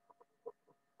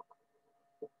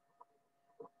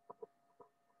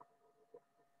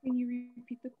 Can you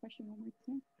repeat the question one more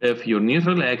time? If your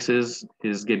neutral axis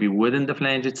is going to be within the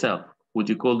flange itself, would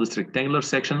you call this rectangular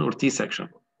section or T section?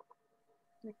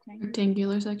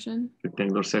 Rectangular section.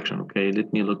 Rectangular section, okay,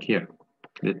 let me look here.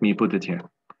 Let me put it here.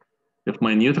 If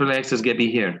my neutral axis is going to be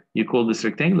here, you call this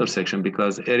rectangular section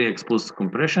because area exposed to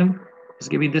compression is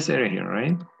going to be this area here,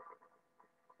 right?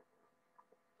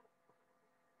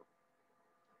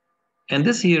 And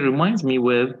this here reminds me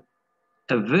with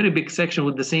a very big section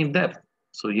with the same depth.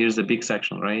 So here's a big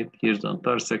section, right? Here's the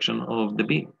entire section of the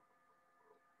beam.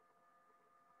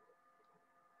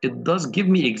 It does give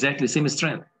me exactly the same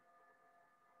strength.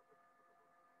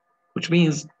 Which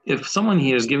means if someone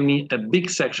here is giving me a big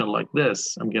section like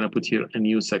this, I'm going to put here a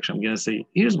new section. I'm going to say,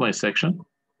 here's my section.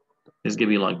 It's going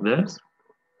to be like this.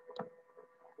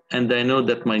 And I know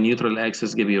that my neutral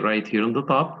axis is going to be right here on the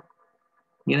top.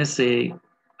 I'm going to say,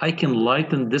 I can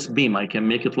lighten this beam. I can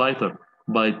make it lighter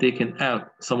by taking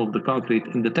out some of the concrete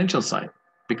in the tension side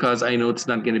because I know it's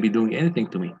not going to be doing anything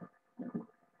to me.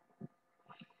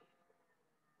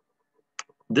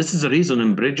 This is the reason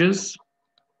in bridges,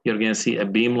 you're going to see a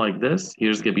beam like this.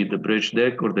 Here's going to be the bridge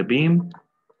deck or the beam.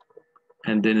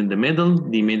 And then in the middle,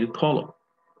 they made it hollow.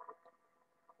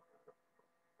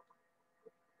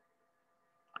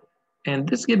 And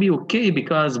this is going to be okay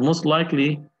because most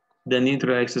likely the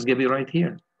neutral axis is going to be right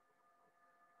here.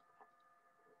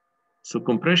 So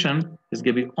compression is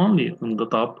going to be only on the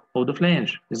top of the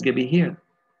flange. It's going to be here.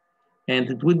 And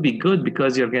it would be good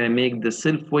because you're going to make the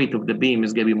self-weight of the beam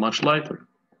is going to be much lighter.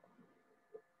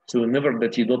 So whenever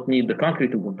that you don't need the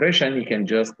concrete to compression, you can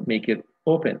just make it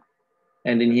open.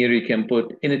 And in here, you can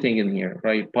put anything in here,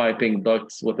 right? Piping,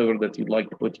 ducts, whatever that you'd like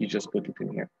to put, you just put it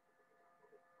in here.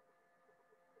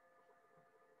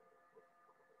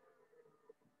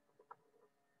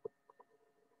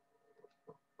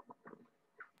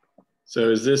 So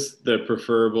is this the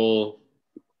preferable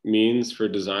means for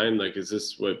design? Like, is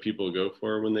this what people go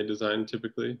for when they design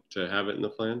typically, to have it in the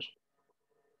flange?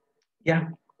 Yeah,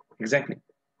 exactly.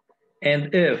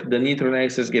 And if the neutral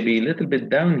axis is going to be a little bit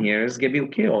down here, it's going to be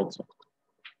okay also.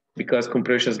 Because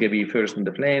compression is going to be first in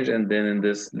the flange and then in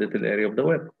this little area of the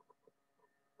web.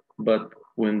 But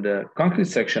when the concrete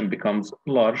section becomes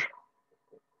large,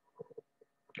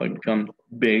 like becomes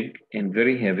big and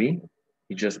very heavy,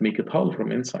 you just make it hollow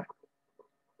from inside.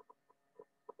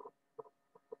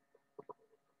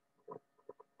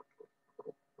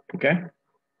 Okay?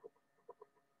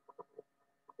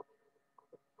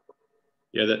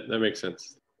 Yeah, that makes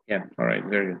sense. Yeah, all right,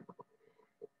 very good.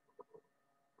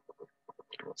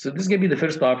 So this is going to be the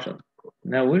first option.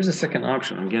 Now, where's the second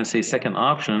option? I'm going to say second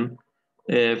option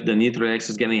if the neutral axis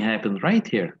is going to happen right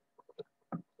here.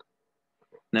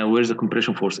 Now, where's the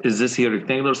compression force? Is this here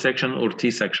rectangular section or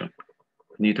T section?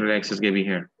 Neutral axis is going to be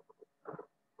here.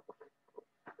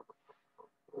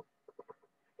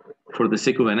 For the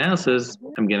sake of analysis,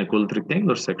 I'm going to call it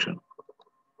rectangular section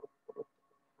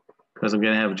because I'm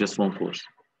going to have just one force.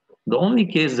 The only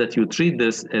case that you treat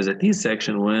this as a T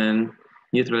section when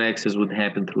neutral axis would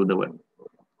happen through the web.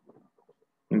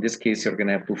 In this case, you're going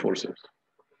to have two forces.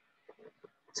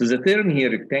 So the term here,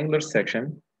 rectangular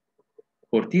section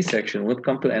or T section, when it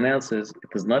comes to analysis, it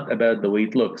is not about the way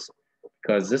it looks.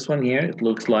 Because this one here, it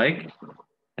looks like,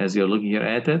 as you're looking here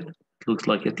at it, it looks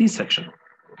like a T section.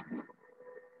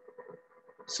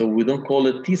 So we don't call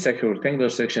it T section or rectangular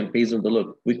section based on the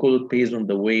look. We call it based on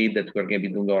the way that we're going to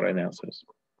be doing our analysis.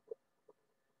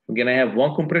 I'm going to have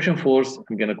one compression force.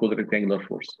 I'm going to call it rectangular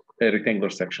force, a rectangular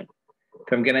section.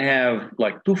 If I'm going to have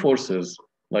like two forces,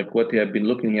 like what we have been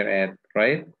looking here at,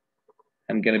 right?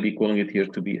 I'm going to be calling it here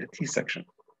to be a T section.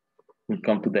 We'll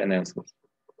come to the analysis.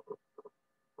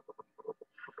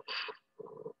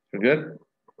 We're good?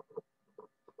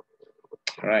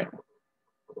 All right.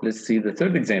 Let's see the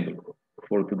third example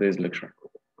for today's lecture.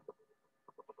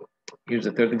 Here's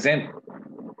the third example.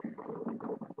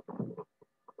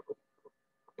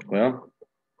 Well,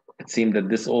 it seems that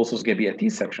this also is going to be a T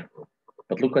section.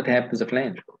 But look what happened to the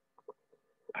flange.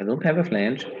 I don't have a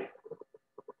flange.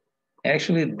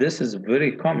 Actually, this is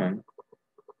very common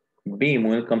beam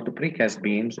when it comes to precast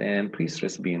beams and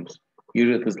pre-stressed beams.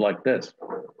 Usually it is like this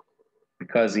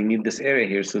because you need this area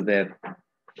here so that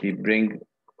you bring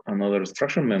another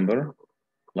structural member,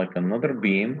 like another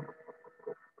beam.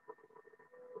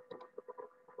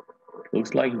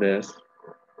 Looks like this.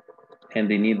 And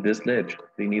they need this ledge.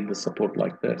 They need the support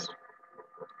like this.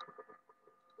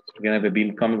 So you're gonna have a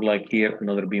beam coming like here,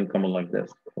 another beam coming like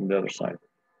this from the other side.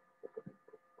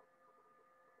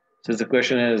 So the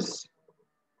question is,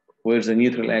 where's the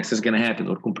neutral axis gonna happen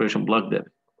or compression block depth?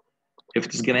 If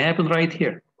it's gonna happen right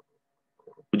here,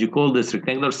 would you call this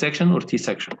rectangular section or T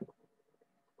section?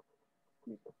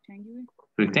 Rectangular.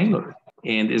 Rectangular.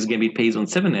 And it's gonna be based on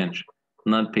 7-inch,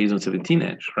 not based on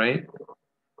 17-inch, right?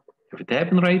 If it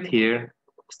happened right here,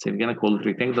 still gonna call it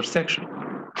rectangular section.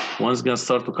 Once it's gonna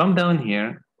start to come down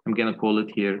here, I'm gonna call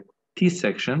it here T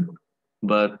section,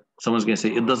 but someone's gonna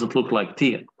say it doesn't look like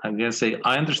T. I'm gonna say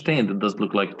I understand it does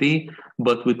look like T,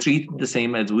 but we treat it the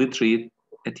same as we treat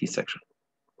a T section.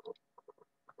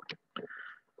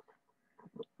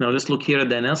 Now let's look here at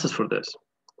the analysis for this.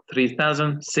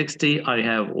 3060, I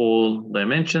have all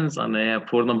dimensions and I have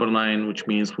 4 number 9, which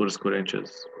means 4 square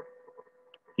inches.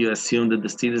 You assume that the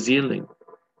steel is yielding.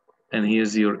 And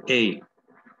here's your A.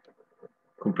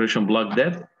 Compression block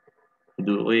depth. You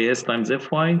do AS times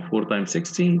Fy, 4 times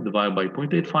 60, divided by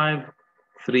 0.85.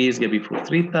 3 is going to be for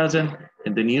 3000.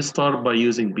 And then you start by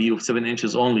using B of 7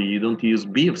 inches only. You don't use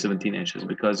B of 17 inches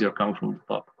because you're coming from the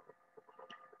top.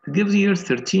 It gives you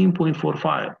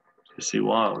 13.45. You say,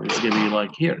 wow, it's going to be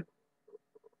like here.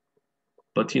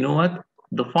 But you know what?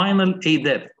 The final A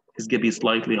depth is going to be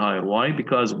slightly higher. Why?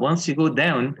 Because once you go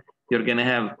down, you're going to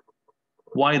have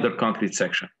wider concrete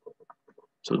section.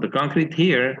 So the concrete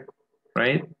here,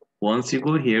 right? Once you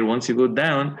go here, once you go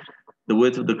down, the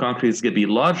width of the concrete is going to be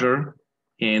larger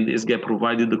and is going to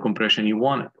provide you the compression you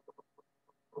wanted.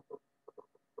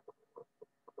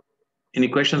 Any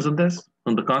questions on this,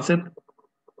 on the concept?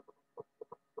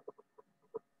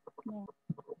 No.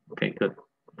 Okay, good.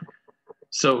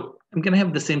 So I'm going to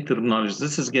have the same terminology.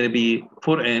 This is going to be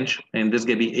 4-inch, and this is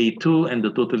going to be A2, and the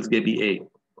total is going to be A.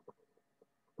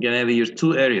 I'm going to have here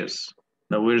 2 areas.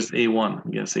 Now, where's A1?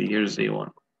 I'm going to say here's A1,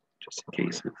 just in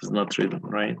case it is not written,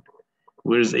 right?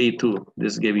 Where's A2?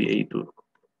 This is going to be A2.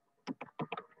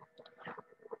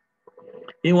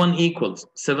 A1 equals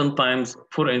 7 times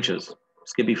 4 inches.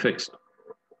 It's going to be fixed.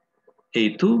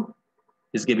 A2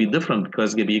 is going to be different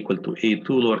because it's going to be equal to A2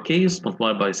 lowercase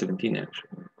multiplied by 17-inch.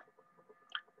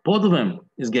 Both of them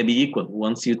is going to be equal.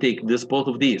 Once you take this, both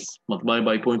of these, multiplied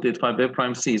by 0.85 F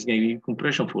prime C is going to be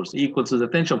compression force equal to the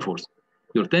tension force.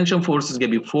 Your tension force is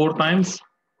going to be 4 times,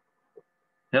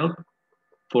 help,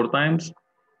 4 times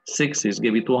 6 is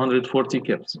going to be 240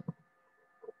 kips.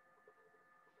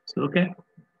 So, okay.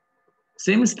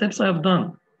 Same steps I've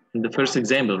done in the first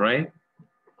example, right?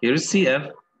 Here is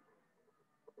CF,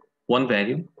 one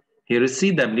value. Here is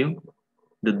CW,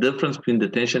 the difference between the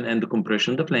tension and the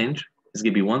compression of the flange is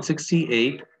going to be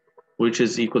 168, which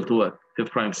is equal to what? F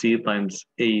prime C times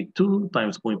A2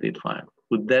 times 0.85.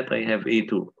 With that, I have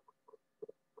A2.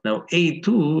 Now, A2,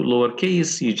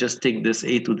 lowercase, you just take this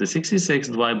A2 to 66,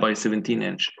 divide by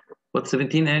 17-inch. What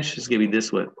 17-inch is going to be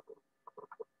this width?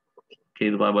 Okay,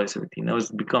 divided by 17. Now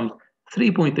it becomes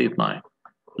 3.89.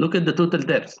 Look at the total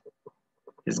depth.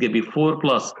 It's going to be 4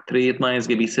 plus 389 is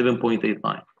going to be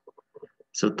 7.89.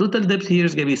 So total depth here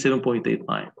is going to be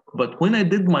 7.89. But when I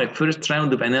did my first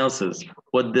round of analysis,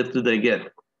 what depth did I get?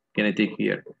 Can I take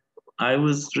here? I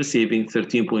was receiving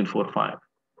 13.45.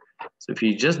 So if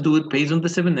you just do it based on the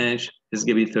 7-inch, it's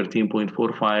going to be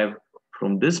 13.45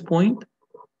 from this point,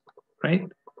 right?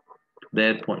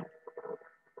 That point,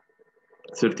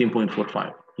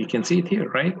 13.45. You can see it here,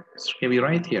 right? It's going to be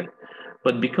right here.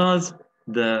 But because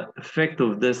the effect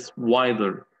of this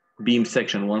wider beam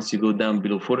section, once you go down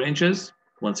below 4 inches,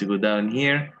 once you go down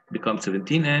here, becomes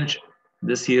 17-inch.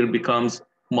 This here becomes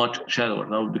much shallower.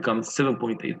 Now it becomes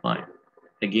 7.89.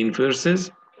 Again,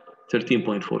 versus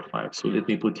 13.45. So let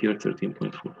me put here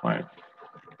 13.45.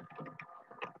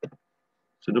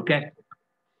 So okay.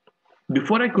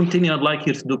 Before I continue, I'd like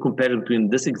you to do comparison between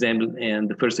this example and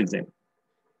the first example.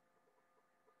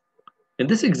 In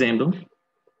this example,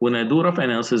 when I do rough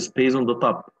analysis based on the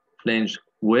top flange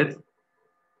width,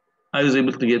 I was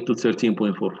able to get to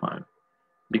 13.45.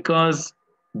 Because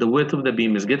the width of the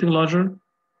beam is getting larger,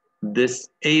 this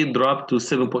A dropped to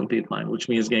 7.89, which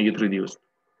means it's going to get reduced.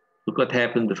 Look what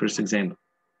happened in the first example.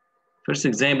 First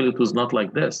example, it was not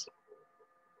like this.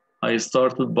 I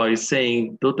started by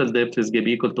saying total depth is going to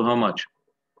be equal to how much?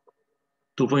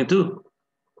 2.2.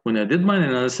 When I did my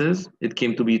analysis, it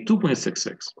came to be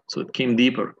 2.66. So it came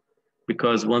deeper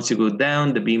because once you go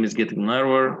down, the beam is getting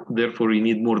narrower. Therefore, you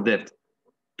need more depth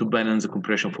to balance the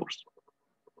compression force.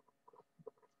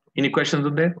 Any questions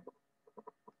on that?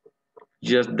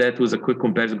 Just that was a quick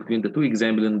comparison between the two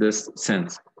examples in this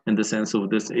sense, in the sense of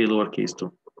this A lowercase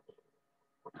 2.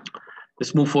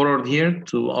 Let's move forward here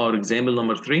to our example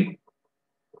number 3.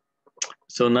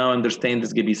 So now I understand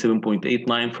it's going to be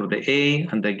 7.89 for the A,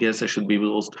 and I guess I should be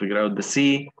able also to figure out the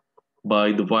C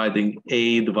by dividing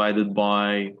A divided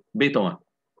by beta 1.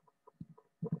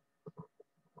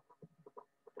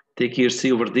 Take here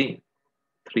C over D,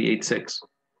 386.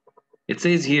 It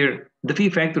says here the phi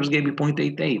factor is going to be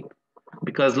 0.88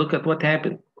 because look at what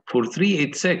happened. For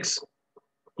 386,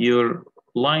 your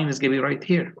line is going to be right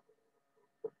here.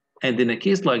 And in a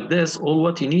case like this, all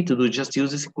what you need to do is just use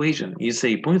this equation. You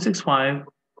say 0.65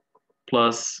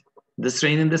 plus the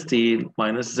strain in the steel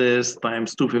minus this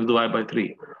times 2/5 divided by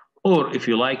 3. Or if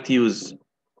you like to use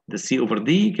the C over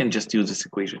D, you can just use this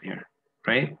equation here,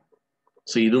 right?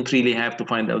 So you don't really have to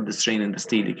find out the strain in the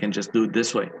steel. You can just do it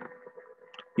this way.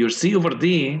 Your C over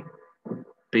D,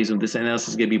 based on this analysis,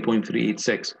 is going to be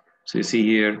 0.386. So you see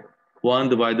here, 1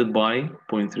 divided by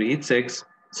 0.386,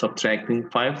 subtracting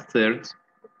 5/3,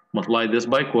 multiply this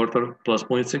by quarter, plus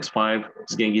 0.65,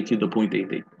 is going to get you the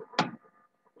 0.88.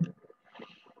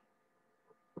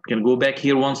 You can go back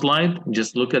here one slide,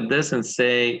 just look at this and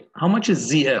say, how much is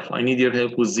ZF? I need your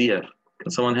help with ZF.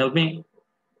 Can someone help me?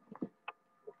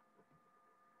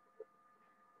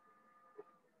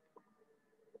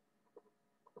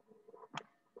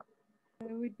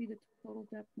 That would be the total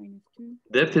depth minus 2.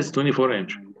 Depth is 24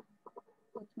 inch.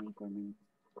 So 24 minus.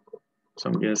 So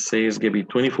I'm going to say it's going to be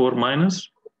 24 minus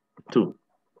 2.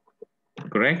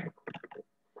 Correct?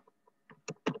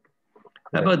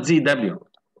 How about ZW?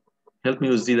 Help me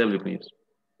with ZW, please.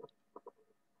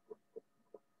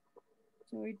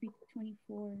 So it'd be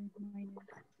 24 minus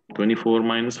 4. 24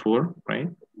 minus 4, right?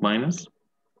 Minus.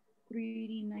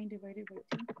 389 divided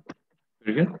by 2.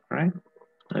 Very good, right?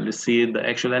 Now let's see the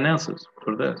actual analysis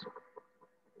for this.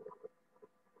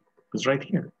 It's right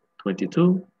here.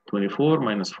 22, 24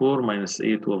 minus 4 minus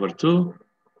 8 over 2.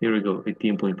 Here we go,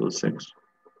 18.06.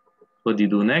 What do you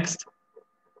do next?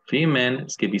 Phi min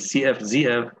is going to be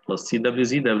CFZF plus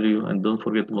CWZW, and don't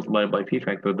forget to multiply by phi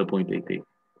factor the 0.88.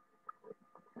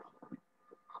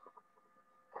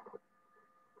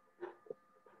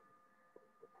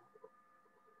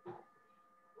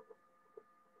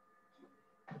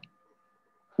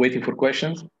 Waiting for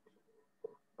questions?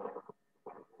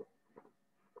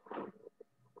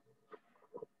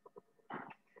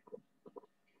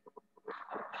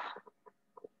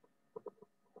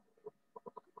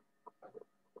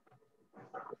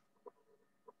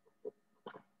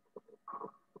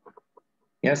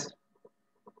 Yes?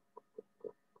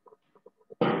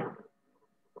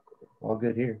 All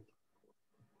good here.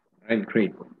 All right,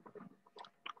 great.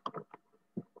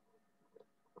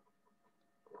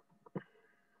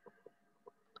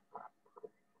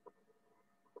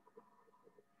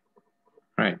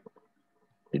 All right.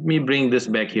 Let me bring this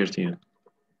back here to you.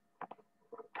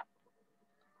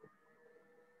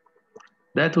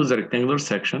 That was a rectangular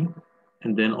section,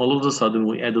 and then all of a sudden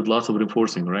we added lots of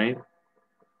reinforcing, right?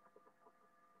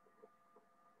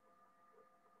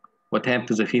 what happened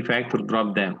to the phi factor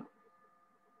dropped down.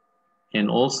 And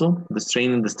also the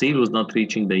strain in the steel was not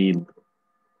reaching the yield,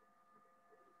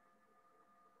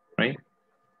 right?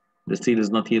 The steel is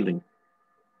not yielding.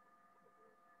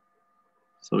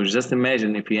 So just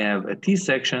imagine if you have a T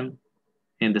section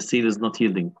and the steel is not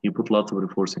yielding, you put lots of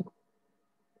reinforcing.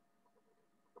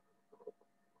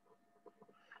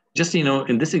 Just, you know,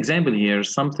 in this example here,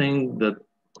 something that,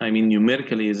 I mean,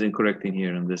 numerically is incorrect in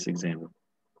here in this example.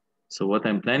 So what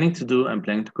I'm planning to do, I'm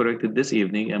planning to correct it this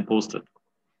evening and post it.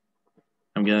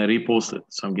 I'm gonna repost it.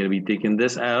 So I'm gonna be taking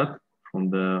this out from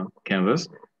the canvas.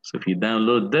 So if you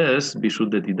download this, be sure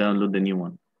that you download the new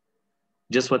one.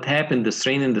 Just what happened, the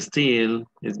strain in the steel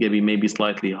is gonna be maybe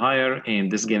slightly higher,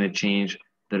 and this is gonna change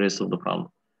the rest of the problem.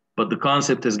 But the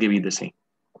concept is gonna be the same.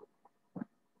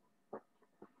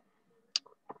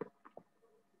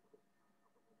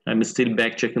 I'm still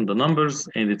back checking the numbers,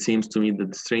 and it seems to me that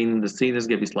the strain in the steel is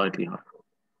gonna be slightly higher.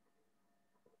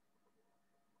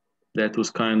 That was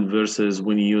kind versus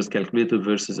when you use calculator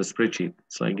versus a spreadsheet.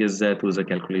 So I guess that was a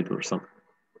calculator or something.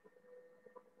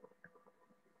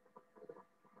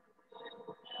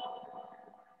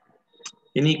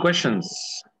 Any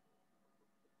questions?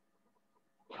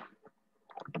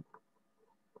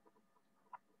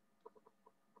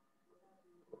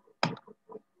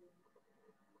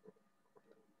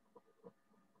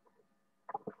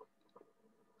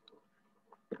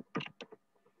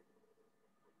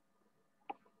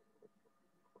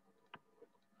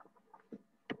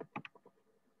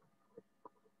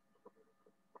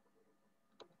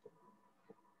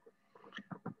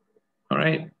 All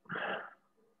right.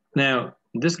 Now,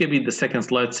 this could be the second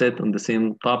slide set on the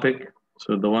same topic.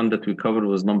 So the one that we covered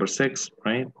was number 6,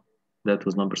 right? That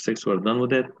was number 6, we're done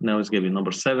with it. Now it's gonna be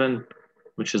number 7,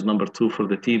 which is number 2 for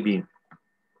the TB.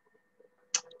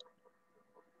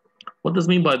 What does it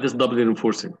mean by this double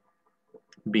reinforcing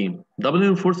beam? Double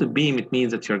reinforcing beam, it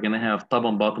means that you're gonna have top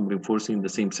and bottom reinforcing in the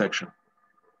same section.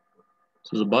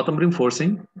 So the bottom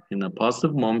reinforcing in a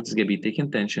positive moment is gonna be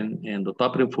taking tension, and the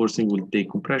top reinforcing will take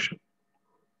compression.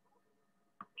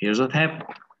 Here's what happened.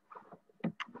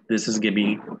 This is gonna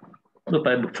be the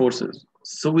type of forces.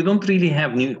 So we don't really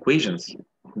have new equations,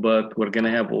 but we're gonna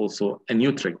have also a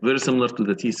new trick, very similar to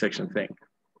the T section thing.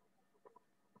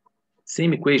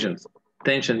 Same equations,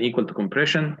 tension equal to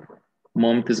compression,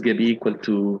 moment is gonna be equal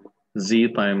to Z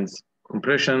times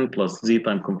compression plus Z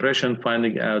times compression,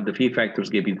 finding out the phi factor is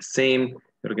gonna be the same.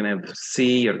 You're gonna have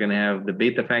C, you're gonna have the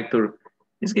beta factor,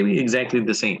 it's gonna be exactly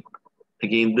the same.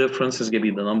 Again, difference is gonna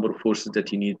be the number of forces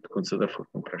that you need to consider for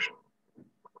compression.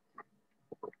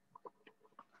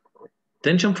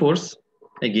 Tension force,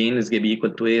 again, is gonna be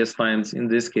equal to AS times, in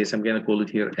this case, I'm gonna call it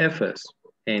here FS.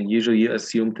 And usually you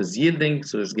assume it is yielding,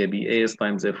 so it's gonna be AS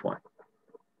times Fy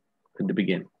at the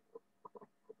beginning.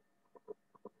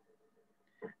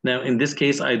 Now, in this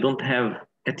case, I don't have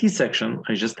a T section,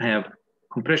 I just have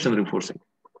compression reinforcing.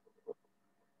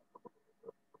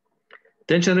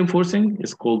 Tension reinforcing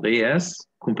is called AS,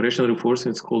 compression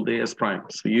reinforcing is called AS prime.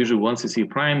 So usually once you see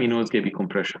prime, you know it's gonna be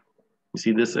compression. You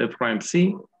see this F prime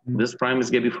C, this prime is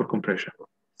gonna be for compression,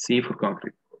 C for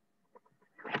concrete.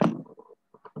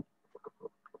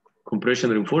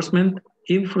 Compression reinforcement,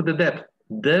 even for the depth.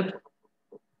 Depth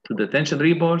to the tension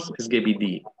rebars is gonna be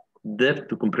D. Depth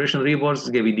to compression rebars is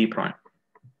gonna be D prime.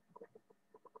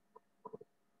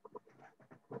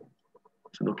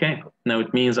 So, okay, now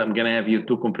it means I'm gonna have here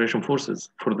 2 compression forces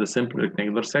for the simple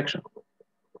rectangular section.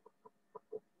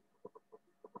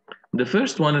 The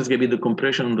first one is gonna be the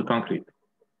compression on the concrete.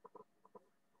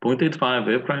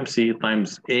 0.85 A prime C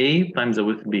times A times the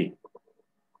width B.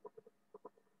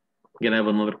 Gonna have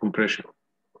another compression,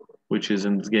 which is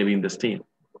gonna be in the steel.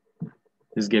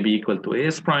 This is gonna be equal to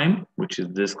AS prime, which is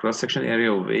this cross-section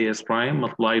area of AS prime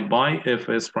multiplied by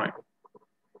FS prime.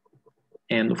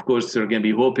 And of course, you're gonna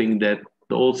be hoping that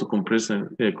the also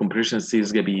compression C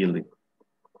is gonna be yielding.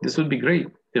 This would be great.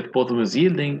 If both of them is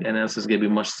yielding, analysis is gonna be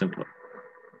much simpler.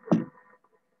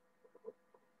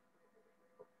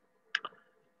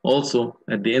 Also,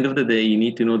 at the end of the day, you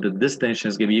need to know that this tension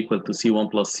is gonna be equal to C1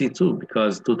 plus C2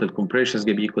 because total compression is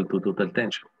gonna be equal to total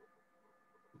tension.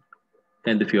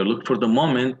 And if you're looking for the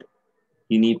moment,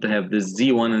 you need to have this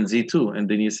Z1 and Z2, and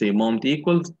then you say moment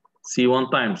equals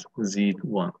C1 times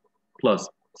Z1 plus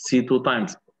C2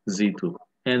 times Z2.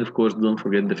 And of course, don't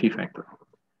forget the phi factor.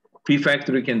 Phi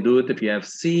factor, you can do it if you have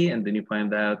C, and then you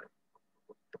find out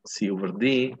C over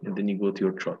D, and then you go to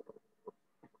your chart.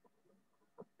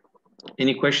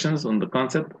 Any questions on the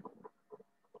concept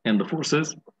and the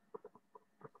forces?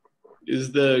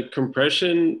 Is the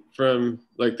compression from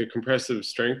like the compressive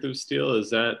strength of steel,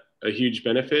 is that a huge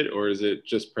benefit, or is it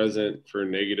just present for a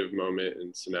negative moment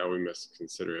and so now we must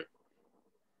consider it?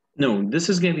 No, this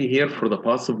is going to be here for the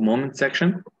positive moment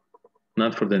section,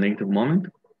 not for the negative moment,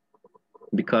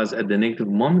 because at the negative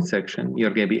moment section,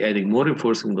 you're going to be adding more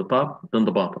reinforcing the top than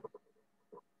the bottom.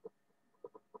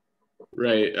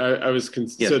 Right. I was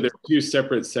Yes. So there's two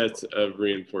separate sets of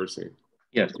reinforcing.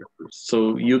 Yes.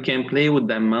 So you can play with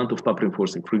the amount of top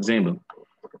reinforcing. For example,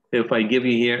 if I give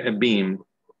you here a beam,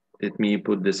 let me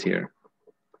put this here.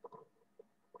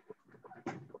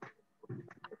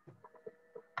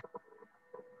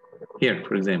 Here,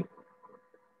 for example,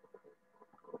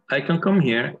 I can come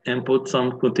here and put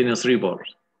some continuous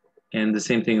rebars and the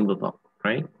same thing in the top,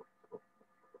 right?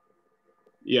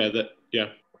 Yeah,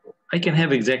 I can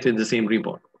have exactly the same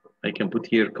rebar. I can put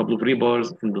here a couple of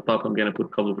rebars, in the top I'm gonna put a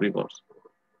couple of rebars.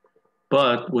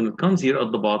 But when it comes here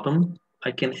at the bottom,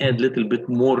 I can add a little bit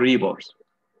more rebars.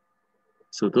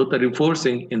 So total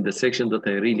reinforcing in the section that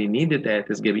I really need it at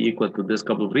is gonna be equal to this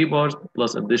couple of rebars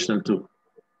plus additional 2.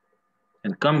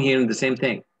 And come here in the same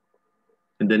thing,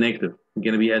 in the negative, I'm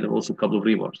gonna be adding also a couple of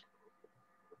rebars.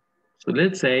 So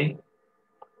let's say,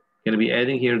 I'm gonna be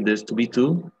adding here this to be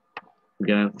 2. I'm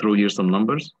gonna throw here some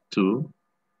numbers, 2,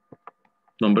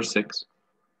 number 6,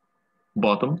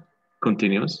 bottom,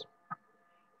 continuous.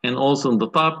 And also on the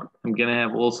top, I'm gonna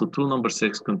have also 2 number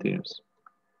 6 continuous.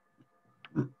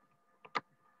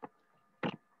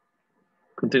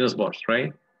 Continuous bars,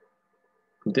 right?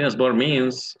 Continuous bar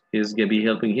means is gonna be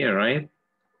helping here, right?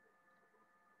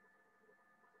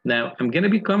 Now I'm gonna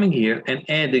be coming here and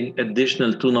adding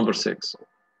additional 2 number 6.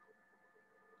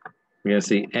 We're gonna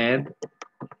say add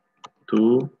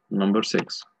 2 number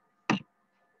 6.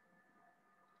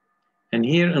 And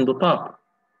here in the top,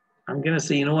 I'm gonna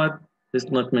say, you know what? This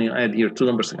is not gonna add here 2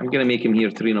 number 6. I'm gonna make him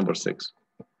here 3 number 6.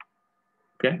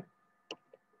 Okay?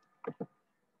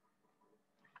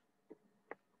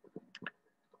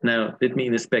 Now let me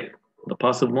inspect the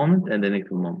positive moment and the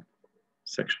negative moment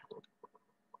section.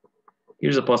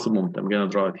 Here's a positive moment. I'm gonna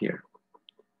draw it here.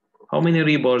 How many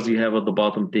rebars do you have at the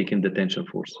bottom taking the tension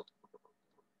force?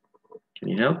 Can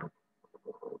you help?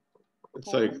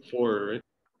 it's like 4, right?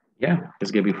 Yeah,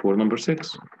 it's gonna be 4 number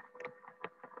 6.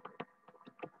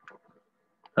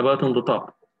 How about on the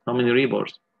top? How many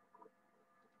rebars?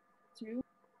 2.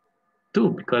 2,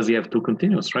 because you have 2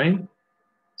 continuous, right?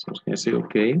 So I'm gonna say,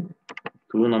 okay,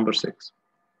 2 number 6.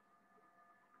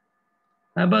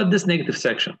 How about this negative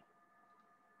section?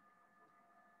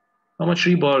 How much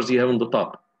rebars do you have on the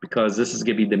top? Because this is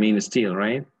gonna be the main steel,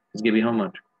 right? It's gonna be how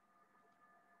much?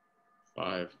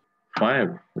 5.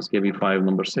 5. It's gonna be 5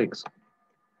 number 6.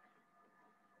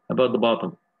 How about the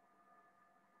bottom?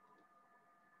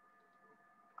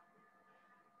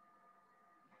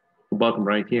 The bottom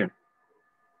right here.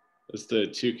 That's the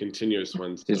 2 continuous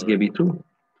ones. It's gonna be 2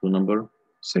 number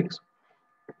 6.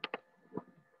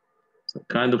 So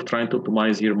kind of trying to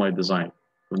optimize here my design.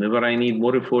 Whenever I need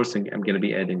more reinforcing, I'm gonna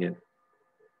be adding it.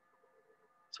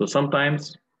 So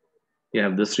sometimes you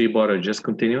have this rebar are just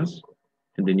continuous,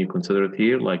 and then you consider it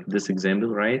here, like this example,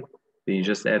 right? Then you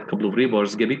just add a couple of rebars,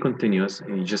 it's gonna be continuous,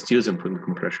 and you just use them for the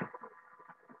compression.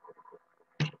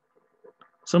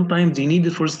 Sometimes you need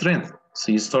it for strength,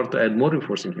 so you start to add more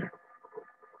reinforcing here.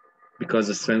 Because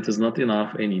the strength is not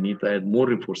enough, and you need to add more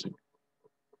reinforcing.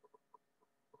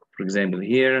 For example,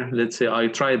 here, let's say I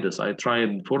tried this. I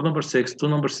tried 4 number 6, 2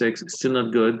 number 6, still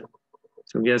not good.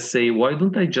 So I'm gonna say, why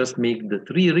don't I just make the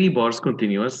 3 rebars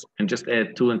continuous and just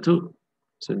add 2 and 2?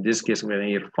 So in this case, I'm gonna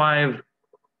hear 5,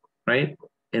 right?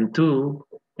 And 2,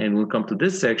 and we'll come to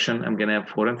this section, I'm gonna have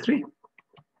 4 and 3.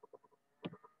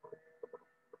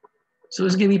 So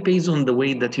it's gonna be based on the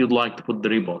way that you'd like to put the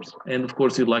rebars. And of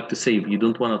course, you'd like to save. You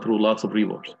don't wanna throw lots of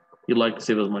rebars. You'd like to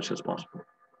save as much as possible.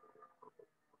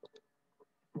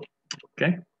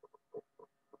 Okay?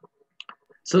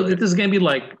 So it is gonna be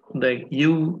like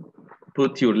you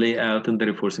put your layout and the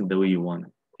reinforcing the way you want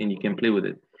it, and you can play with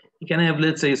it. You can have,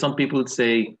 let's say, some people would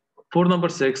say 4 number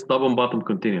 6, top and bottom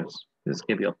continuous. This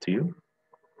can be up to you,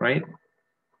 right?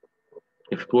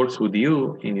 If it works with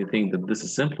you and you think that this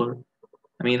is simpler,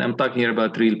 I mean, I'm talking here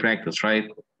about real practice, right?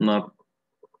 Not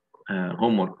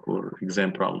homework or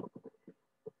exam problem.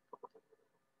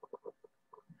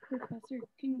 Professor,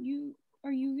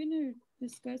 are you gonna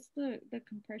discuss the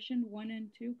compression 1 and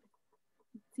 2?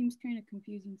 It seems kind of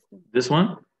confusing still. This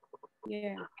one?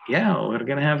 Yeah. Yeah, we're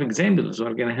gonna have examples.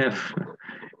 We're gonna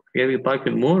be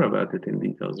talking more about it in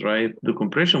details, right? The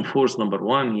compression force number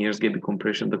 1 here is gonna be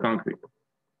compression the concrete.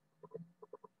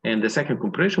 And the second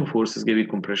compression force is gonna be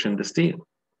compression the steel,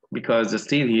 because the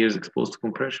steel here is exposed to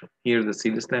compression. Here the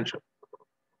steel is tension.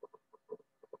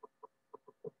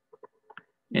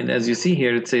 And as you see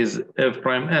here, it says F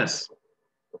prime S.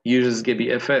 Usually it's going to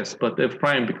be Fs, but F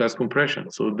prime because compression.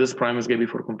 So this prime is going to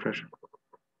be for compression.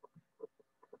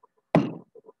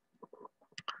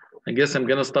 I guess I'm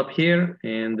going to stop here,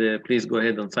 and please go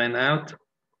ahead and sign out,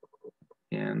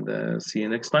 and see you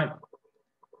next time.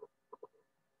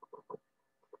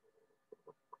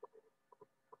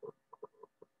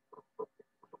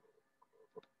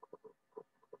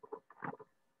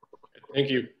 Thank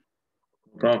you.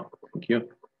 No problem. Thank you.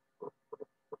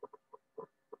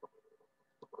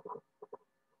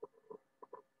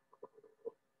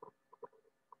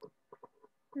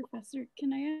 Professor,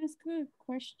 can I ask a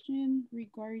question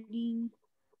regarding,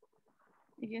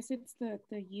 I guess it's the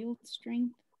yield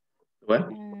strength? What?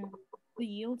 The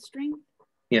yield strength?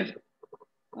 Yes.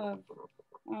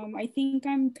 I think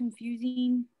I'm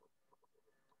confusing.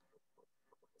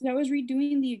 I was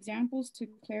redoing the examples to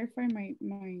clarify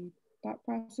my thought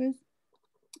process.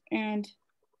 And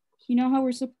you know how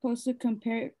we're supposed to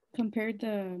compare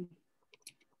the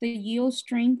yield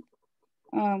strength,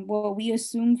 what we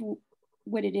assume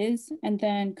what it is, and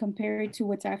then compare it to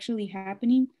what's actually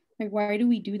happening? Like, why do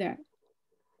we do that?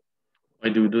 Why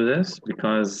do we do this?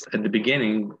 Because at the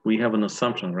beginning, we have an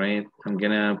assumption, right? I'm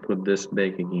gonna put this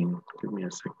back again. Give me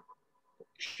a second.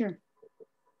 Sure.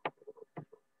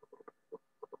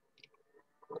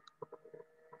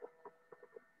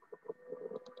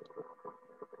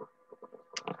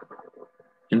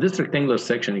 In this rectangular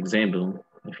section example,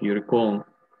 if you recall,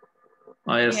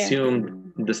 I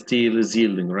assumed the steel is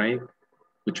yielding, right?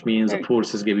 Which means the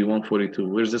force is gonna be 142.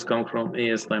 Where's this come from?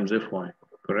 AS times Fy,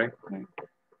 correct? Right.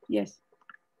 Yes.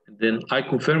 And then I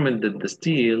confirmed that the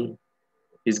steel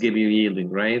is gonna be yielding,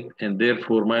 right? And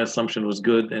therefore my assumption was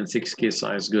good and 6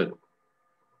 KSI is good.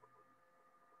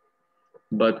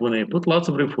 But when I put lots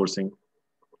of reinforcing,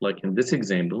 like in this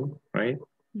example, right?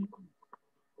 Mm-hmm.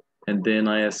 And then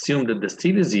I assume that the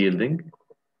steel is yielding,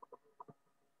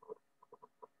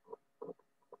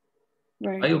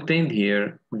 right. I obtained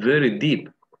here very deep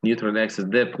neutral axis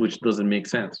depth, which doesn't make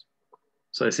sense.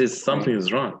 So I say something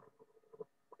is wrong.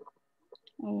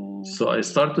 Oh. So I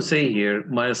start to say here,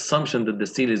 my assumption that the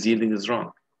steel is yielding is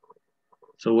wrong.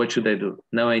 So what should I do?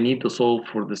 Now I need to solve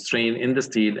for the strain in the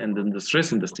steel and then the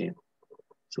stress in the steel.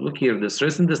 So look here, the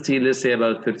stress in the steel, let's say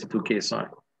about 32 KSI.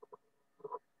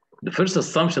 The first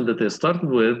assumption that I started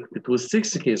with, it was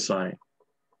 60 KSI.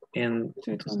 And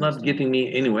it was not getting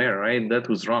me anywhere, right? That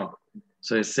was wrong.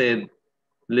 So I said,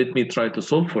 let me try to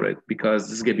solve for it because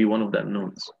this is gonna be one of the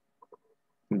unknowns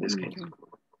in this case.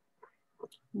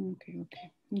 Okay.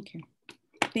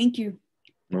 Thank you.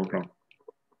 No problem.